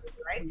press releases,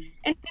 right?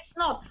 And it's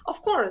not.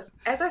 Of course,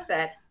 as I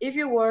said, if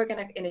you work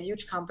in a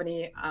huge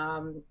company,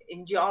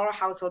 in your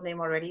household name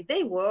already,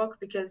 they work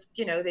because,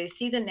 you know, they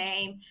see the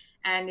name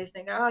and they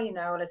think, oh, you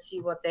know, let's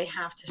see what they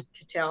have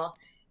to tell.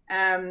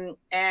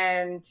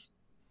 And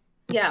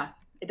yeah,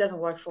 it doesn't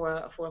work for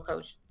a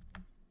coach.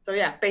 So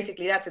yeah,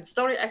 basically that's it.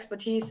 Story,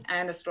 expertise,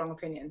 and a strong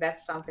opinion.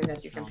 That's something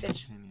that you can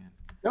pitch.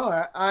 No,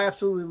 I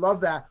absolutely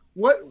love that.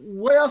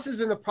 What else is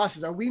in the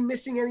process? Are we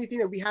missing anything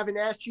that we haven't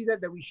asked you that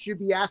we should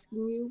be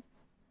asking you?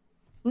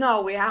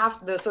 No, we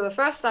have so the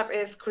first step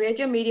is create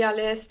your media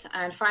list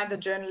and find the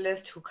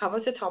journalist who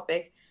covers your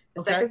topic.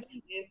 The second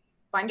thing is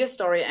find your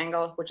story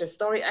angle, which is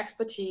story,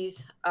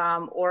 expertise,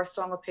 or a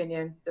strong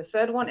opinion. The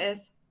third one is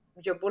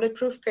your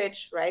bulletproof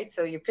pitch, right?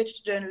 So you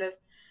pitch the journalist.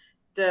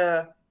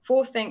 The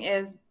fourth thing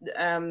is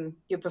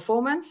your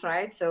performance,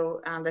 right?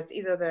 So that's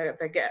either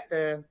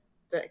the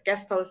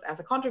guest post as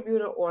a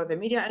contributor or the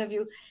media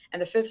interview.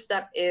 And the fifth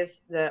step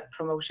is the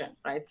promotion,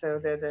 right? So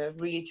the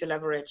really to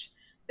leverage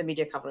the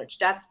media coverage.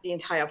 That's the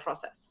entire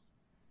process.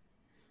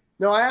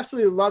 No, I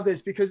absolutely love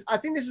this, because I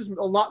think this is a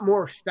lot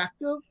more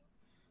effective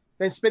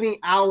than spending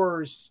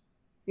hours,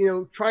 you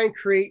know, trying to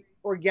create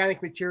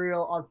organic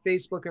material on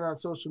Facebook and on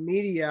social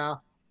media,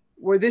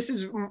 where this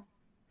is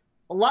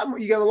a lot more,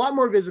 you get a lot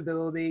more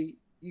visibility,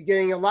 you're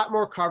getting a lot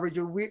more coverage,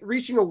 you're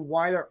reaching a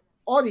wider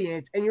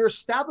audience, and you're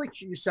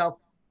establishing yourself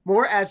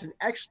more as an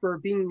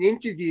expert being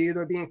interviewed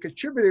or being a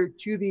contributor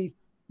to these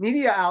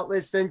media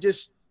outlets than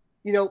just,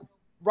 you know,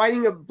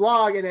 writing a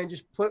blog and then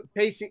just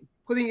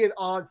putting it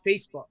on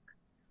Facebook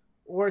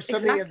or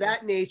something of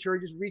that nature, or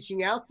just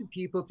reaching out to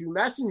people through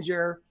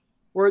Messenger,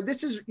 where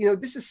this is, you know,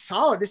 this is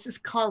solid, this is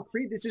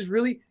concrete, this is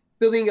really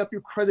building up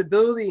your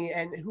credibility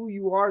and who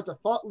you are as a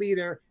thought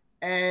leader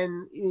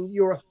and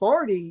your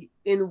authority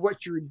in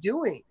what you're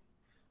doing.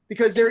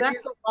 Because there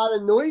is a lot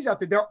of noise out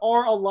there. There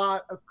are a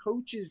lot of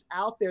coaches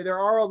out there. There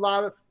are a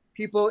lot of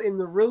people in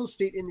the real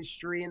estate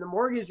industry, in the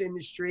mortgage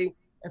industry.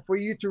 And for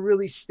you to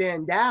really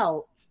stand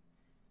out,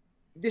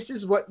 this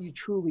is what you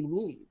truly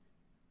need.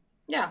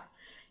 Yeah.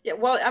 Yeah,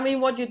 well, I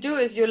mean, what you do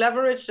is you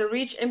leverage the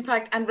reach,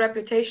 impact, and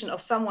reputation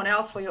of someone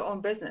else for your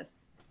own business.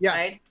 Yes.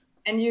 Right?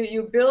 And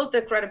you build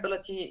the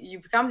credibility, you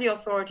become the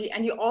authority,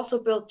 and you also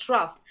build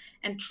trust.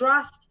 And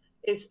trust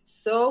is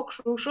so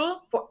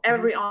crucial for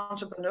every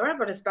entrepreneur,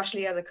 but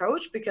especially as a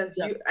coach, because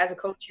Yes. you, as a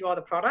coach, you are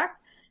the product.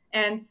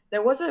 And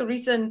there was a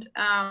recent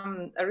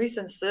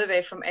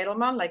survey from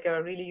Edelman, like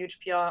a really huge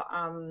PR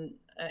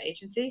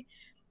agency,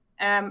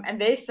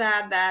 and they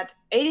said that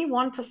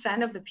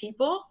 81% of the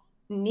people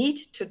need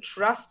to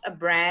trust a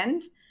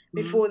brand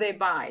before they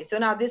buy. So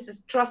now this is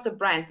trust a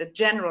brand, that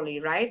generally,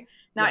 right?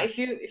 Now, if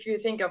you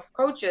think of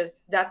coaches,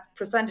 that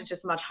percentage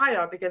is much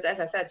higher because, as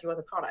I said, you are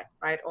the product,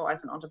 right? Or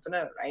as an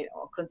entrepreneur, right?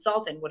 Or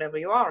consultant, whatever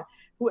you are,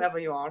 whoever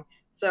you are.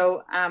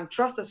 So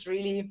trust is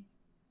really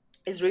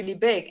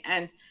big.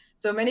 And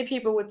so many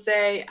people would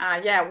say,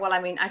 yeah, well, I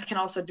mean, I can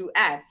also do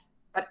ads,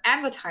 but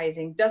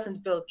advertising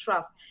doesn't build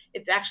trust.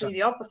 It's actually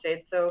the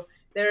opposite. So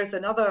there is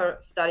another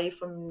study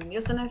from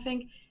Nielsen, I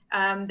think,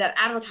 that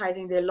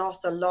advertising, they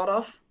lost a lot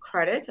of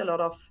credit, a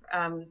lot of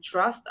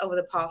trust over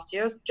the past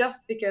years, just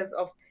because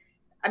of,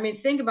 I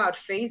mean, think about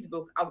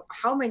Facebook.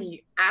 How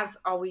many ads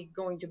are we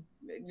going to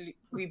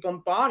be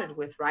bombarded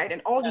with, right? And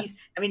all these,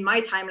 I mean,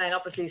 my timeline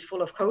obviously is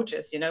full of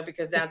coaches, you know,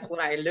 because that's what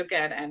I look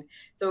at. And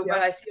so, but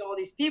I see all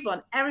these people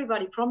and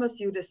everybody promise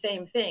you the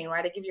same thing,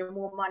 right? I give you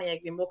more money, I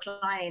give you more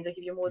clients, I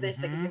give you more this,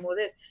 I give you more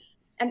this.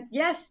 And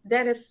yes,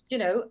 that is, you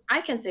know, I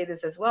can say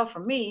this as well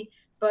from me,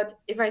 but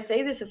if I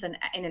say this is in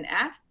an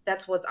ad,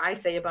 that's what I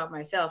say about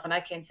myself. And I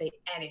can't say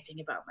anything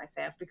about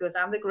myself because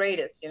I'm the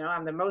greatest, you know,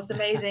 I'm the most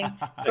amazing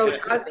coach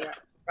out there.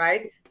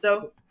 Right.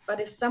 So, but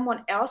if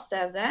someone else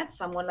says that,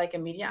 someone like a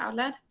media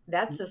outlet,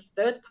 that's a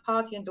third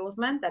party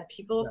endorsement that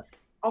people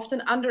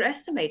often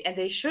underestimate, and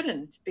they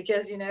shouldn't,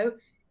 because, you know,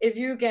 if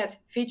you get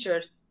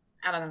featured,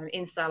 I don't know,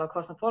 in InStyle or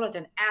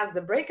Cosmopolitan as the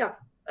breakup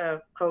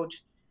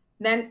coach,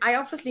 then I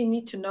obviously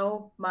need to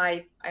know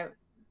my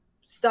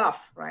stuff,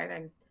 right?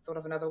 I thought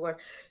of another word.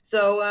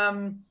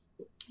 So,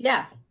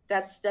 yeah,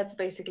 that's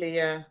basically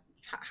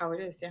how it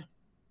is. Yeah.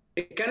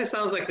 It kind of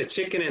sounds like the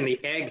chicken and the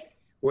egg,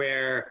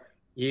 where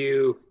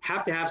you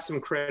have to have some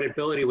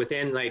credibility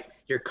within like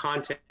your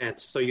content.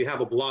 So you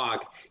have a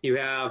blog, you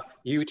have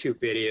YouTube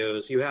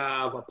videos, you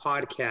have a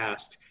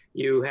podcast,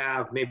 you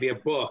have maybe a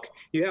book,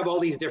 you have all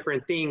these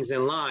different things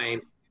in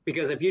line,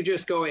 because if you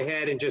just go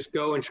ahead and just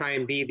go and try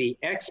and be the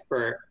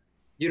expert,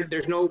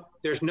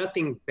 there's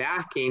nothing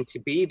backing to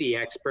be the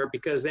expert,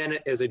 because then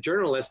as a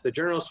journalist, the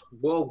journalist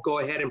will go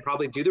ahead and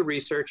probably do the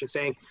research and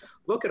saying,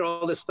 look at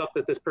all this stuff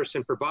that this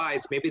person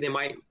provides. Maybe they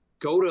might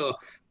go to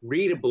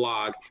read a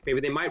blog,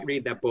 maybe they might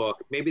read that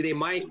book, maybe they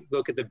might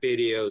look at the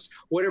videos,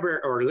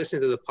 whatever, or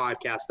listen to the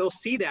podcast. They'll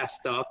see that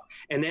stuff,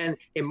 and then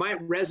it might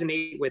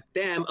resonate with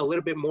them a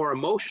little bit more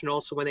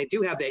emotional. So when they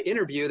do have that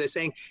interview, they're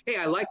saying, hey,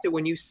 I liked it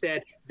when you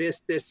said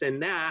this, this,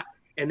 and that.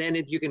 And then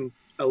you can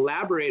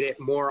elaborate it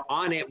more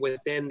on it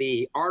within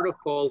the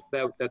articles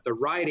that they're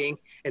writing.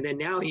 And then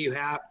now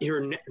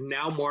you're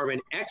now more of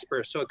an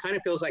expert. So it kind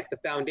of feels like the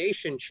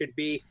foundation should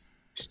be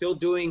still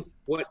doing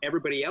what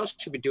everybody else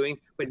should be doing,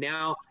 but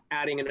now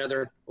adding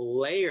another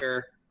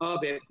layer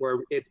of it where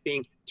it's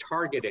being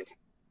targeted.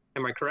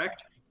 Am I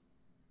correct?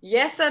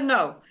 Yes and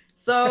no.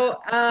 So,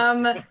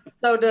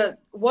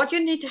 what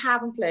you need to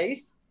have in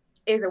place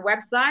is a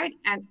website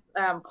and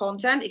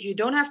content. If you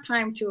don't have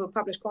time to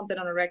publish content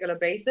on a regular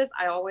basis,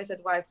 I always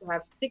advise to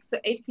have 6 to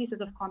 8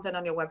 pieces of content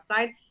on your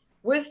website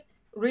with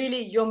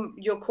really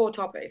your core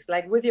topics,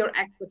 like with your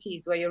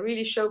expertise, where you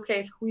really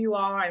showcase who you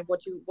are and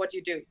what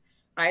you do.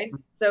 Right.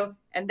 So,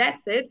 and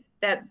that's it,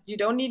 that you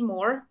don't need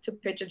more to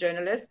pitch a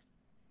journalist.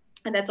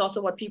 And that's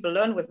also what people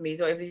learn with me.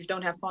 So if you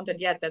don't have content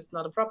yet, that's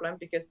not a problem,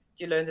 because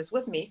you learn this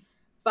with me.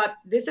 But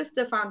this is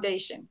the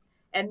foundation.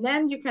 And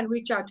then you can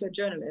reach out to a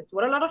journalist.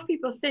 What a lot of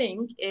people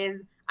think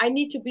is, I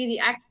need to be the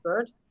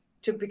expert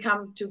to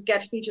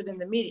get featured in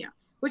the media,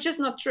 which is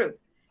not true,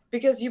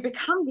 because you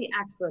become the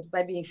expert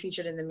by being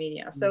featured in the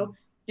media. So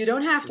you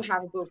don't have to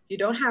have a book. You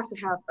don't have to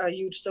have a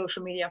huge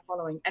social media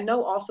following. And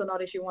no, also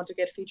not if you want to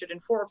get featured in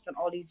Forbes and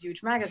all these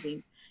huge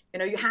magazines. You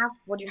know,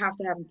 what you have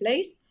to have in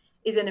place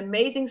is an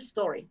amazing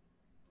story.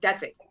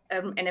 That's it.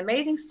 An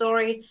amazing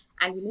story.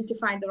 And you need to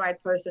find the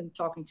right person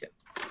talking to.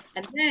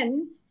 And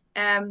then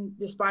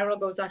the spiral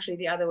goes actually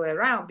the other way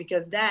around,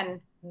 because then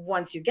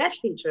once you get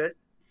featured,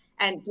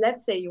 and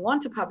let's say you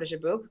want to publish a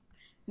book,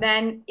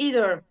 then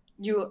either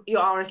you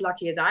are as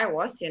lucky as I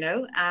was, you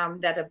know,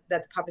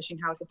 that publishing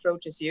house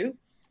approaches you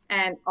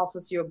and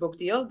offers you a book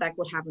deal. That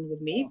would happen with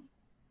me.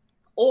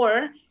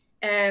 Or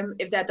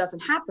if that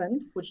doesn't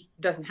happen, which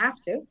doesn't have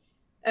to,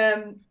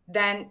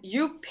 then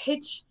you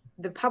pitch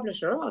the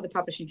publisher or the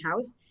publishing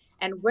house.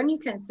 And when you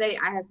can say,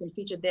 I have been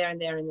featured there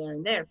and there and there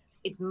and there,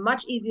 it's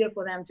much easier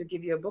for them to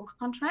give you a book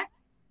contract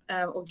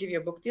or give you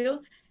a book deal,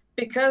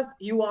 because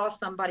you are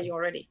somebody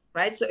already,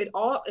 right? So it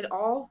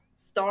all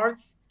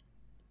starts,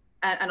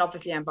 and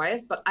obviously I'm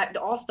biased, but it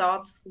all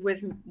starts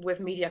with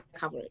media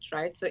coverage,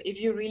 right? So if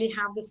you really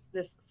have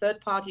this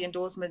third party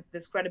endorsement,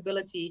 this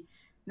credibility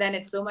then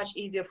it's so much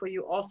easier for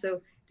you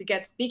also to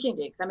get speaking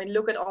gigs. I mean,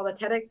 look at all the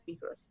TEDx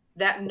speakers.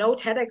 That no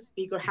TEDx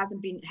speaker has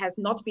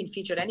not been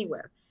featured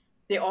anywhere.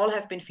 They all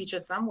have been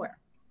featured somewhere,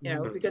 you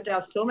know, because there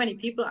are so many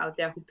people out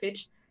there who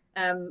pitch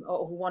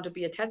or who want to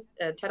be a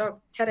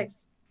TEDx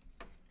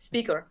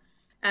speaker.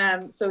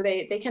 So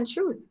they can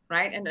choose,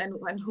 right?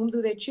 And whom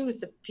do they choose?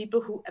 The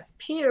people who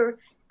appear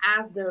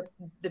as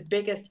the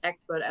biggest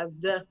expert, as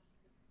the,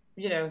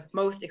 you know,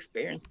 most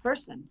experienced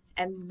person.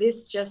 And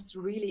this just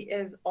really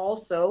is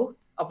also,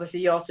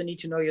 obviously you also need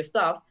to know your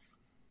stuff,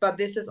 but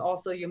this is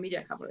also your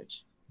media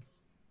coverage.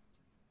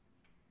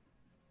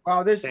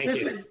 Wow,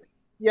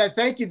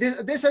 thank you.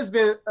 This has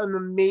been an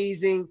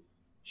amazing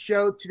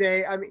show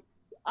today. I mean,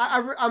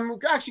 I'm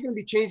actually going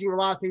to be changing a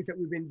lot of things that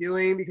we've been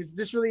doing, because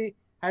this really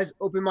has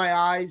opened my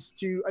eyes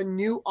to a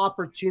new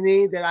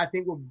opportunity that I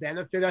think will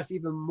benefit us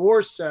even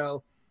more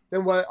so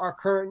than what our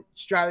current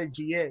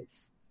strategy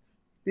is.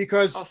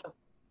 Because, awesome.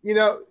 you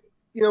know,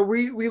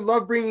 we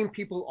love bringing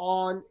people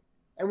on,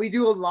 and we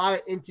do a lot of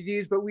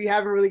interviews, but we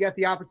haven't really got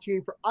the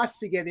opportunity for us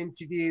to get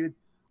interviewed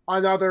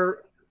on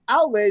other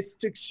outlets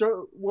to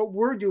show what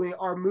we're doing,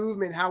 our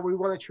movement, how we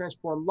want to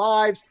transform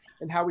lives,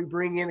 and how we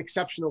bring in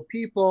exceptional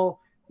people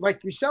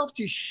like yourself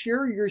to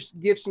share your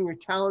gifts and your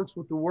talents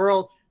with the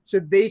world, so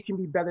they can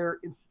be better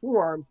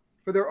informed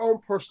for their own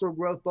personal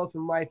growth, both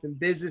in life and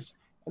business,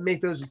 and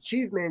make those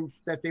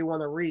achievements that they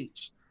want to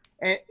reach.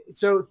 And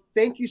so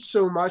thank you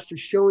so much for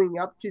showing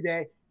up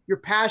today. Your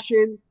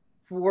passion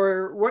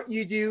for what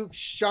you do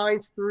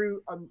shines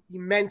through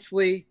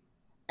immensely,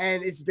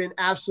 and it's been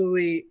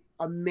absolutely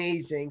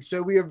amazing.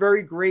 So we are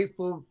very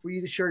grateful for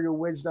you to share your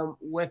wisdom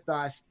with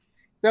us.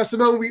 Now,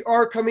 Simone, we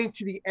are coming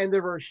to the end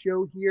of our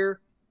show here.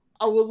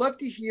 I would love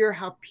to hear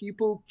how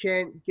people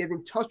can get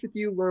in touch with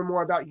you, learn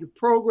more about your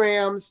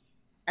programs,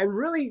 and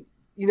really,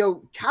 you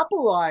know,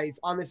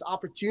 capitalize on this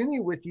opportunity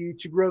with you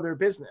to grow their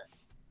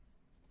business.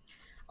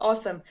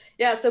 Awesome.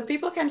 Yeah, so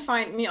people can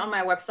find me on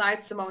my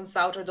website,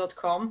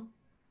 SimoneSauter.com.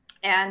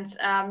 And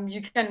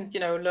you can,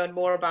 you know, learn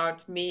more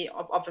about me,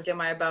 obviously on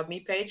my About Me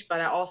page, but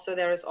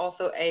there is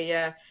also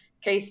a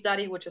case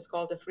study, which is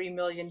called the €3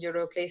 million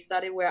case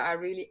study, where I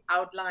really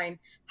outline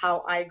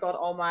how I got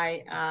all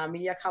my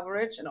media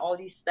coverage and all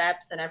these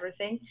steps and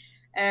everything.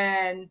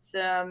 And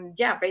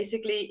yeah,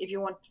 basically, if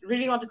you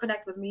really want to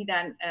connect with me,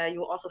 then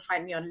you'll also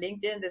find me on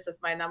LinkedIn. This is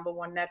my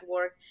 #1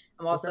 network.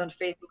 I'm also on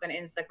Facebook and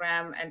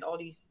Instagram and all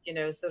these, you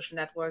know, social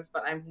networks,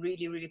 but I'm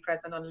really, really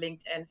present on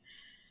LinkedIn.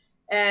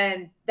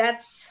 And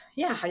that's,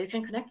 yeah, how you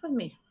can connect with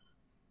me.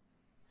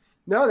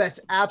 No, that's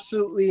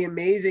absolutely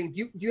amazing.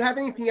 Do you have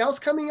anything else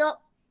coming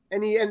up?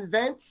 Any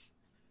events?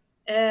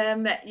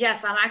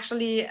 Yes, I'm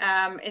actually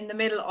in the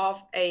middle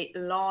of a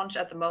launch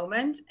at the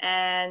moment.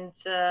 And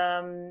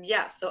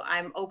yeah, so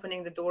I'm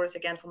opening the doors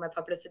again for my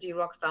Publicity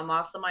Rockstar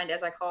Mastermind,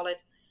 as I call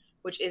it,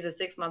 which is a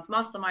 6-month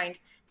mastermind.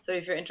 So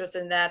if you're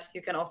interested in that,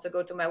 you can also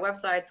go to my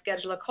website,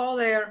 schedule a call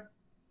there,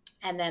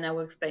 and then I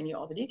will explain you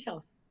all the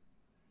details.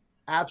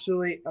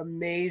 Absolutely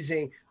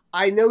amazing.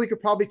 I know we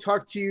could probably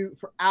talk to you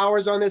for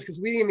hours on this, because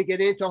we didn't even get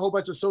into a whole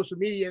bunch of social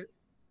media,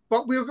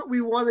 but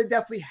we want to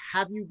definitely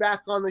have you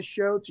back on the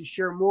show to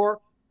share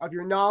more of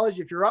your knowledge.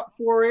 If you're up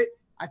for it,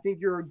 I think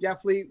you're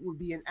definitely would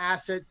be an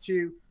asset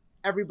to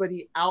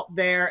everybody out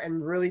there,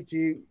 and really to,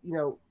 you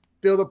know,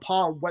 build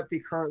upon what they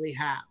currently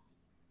have.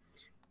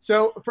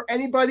 So for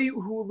anybody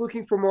who is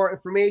looking for more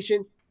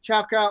information,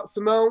 check out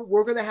Simone.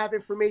 We're going to have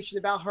information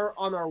about her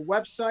on our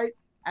website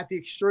at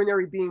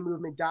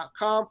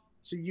theextraordinarybeingmovement.com.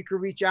 So you can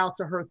reach out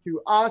to her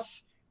through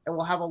us, and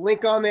we'll have a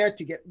link on there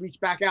to reach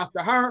back out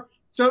to her.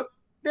 So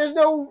there's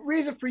no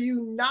reason for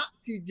you not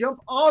to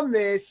jump on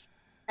this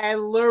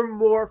and learn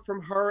more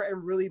from her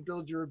and really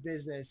build your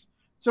business.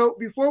 So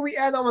before we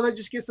end, I want to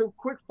just get some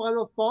quick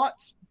final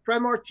thoughts.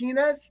 Fred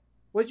Martinez,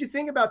 what did you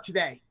think about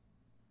today?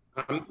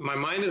 My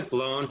mind is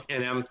blown,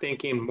 and I'm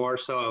thinking more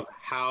so of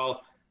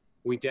how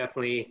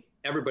everybody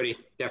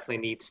definitely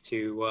needs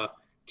to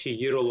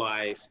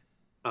utilize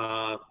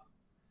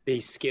the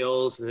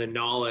skills, the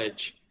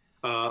knowledge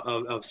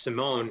of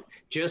Simone,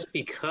 just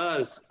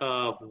because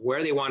of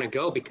where they want to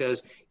go,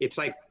 because it's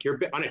like you're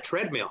on a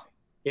treadmill,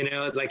 you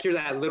know, like you're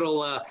that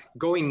little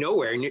going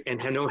nowhere,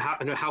 and know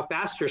how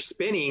fast you're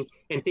spinning,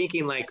 and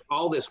thinking like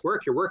all this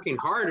work, you're working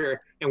harder,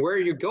 and where are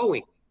you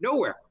going?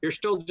 Nowhere. You're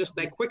still just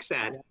like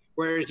quicksand.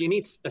 Whereas you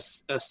need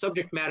a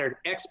subject matter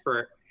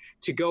expert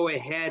to go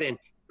ahead and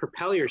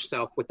propel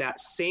yourself with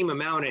that same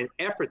amount of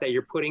effort that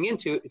you're putting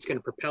into it. It's going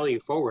to propel you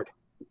forward.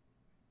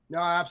 No,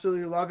 I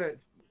absolutely love it.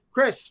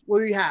 Chris, what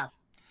do you have?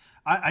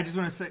 I just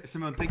want to say,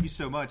 Simone, thank you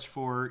so much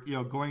for, you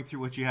know, going through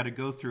what you had to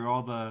go through,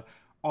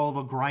 all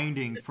the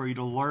grinding for you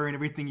to learn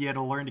everything you had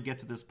to learn to get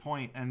to this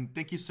point. And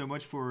thank you so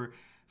much for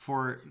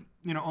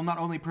you know, not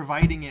only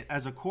providing it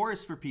as a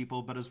course for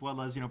people, but as well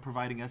as, you know,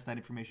 providing us that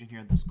information here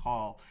in this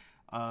call.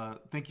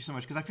 Thank you so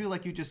much, because I feel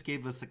like you just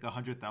gave us like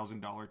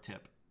 $100,000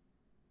 tip.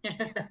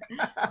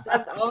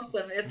 That's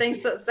awesome.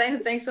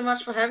 Thanks so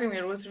much for having me.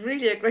 It was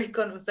really a great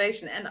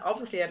conversation, and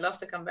obviously I'd love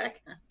to come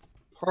back.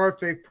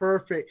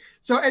 Perfect.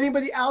 So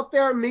anybody out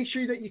there, make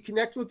sure that you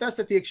connect with us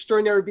at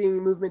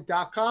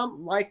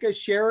theextraordinarybeingmovement.com. Like us,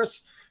 share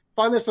us,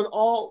 find us on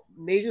all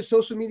major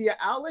social media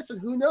outlets. And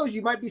who knows,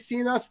 you might be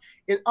seeing us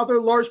in other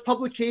large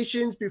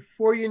publications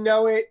before you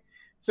know it.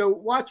 So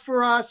watch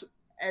for us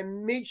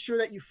and make sure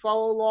that you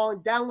follow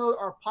along, download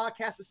our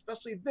podcast,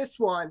 especially this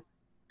one,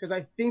 because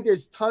I think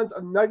there's tons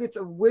of nuggets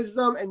of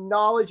wisdom and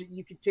knowledge that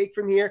you can take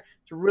from here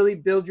to really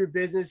build your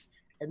business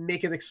and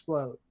make it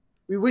explode.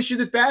 We wish you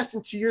the best,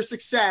 and to your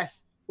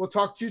success, we'll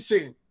talk to you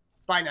soon.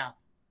 Bye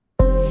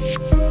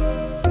now.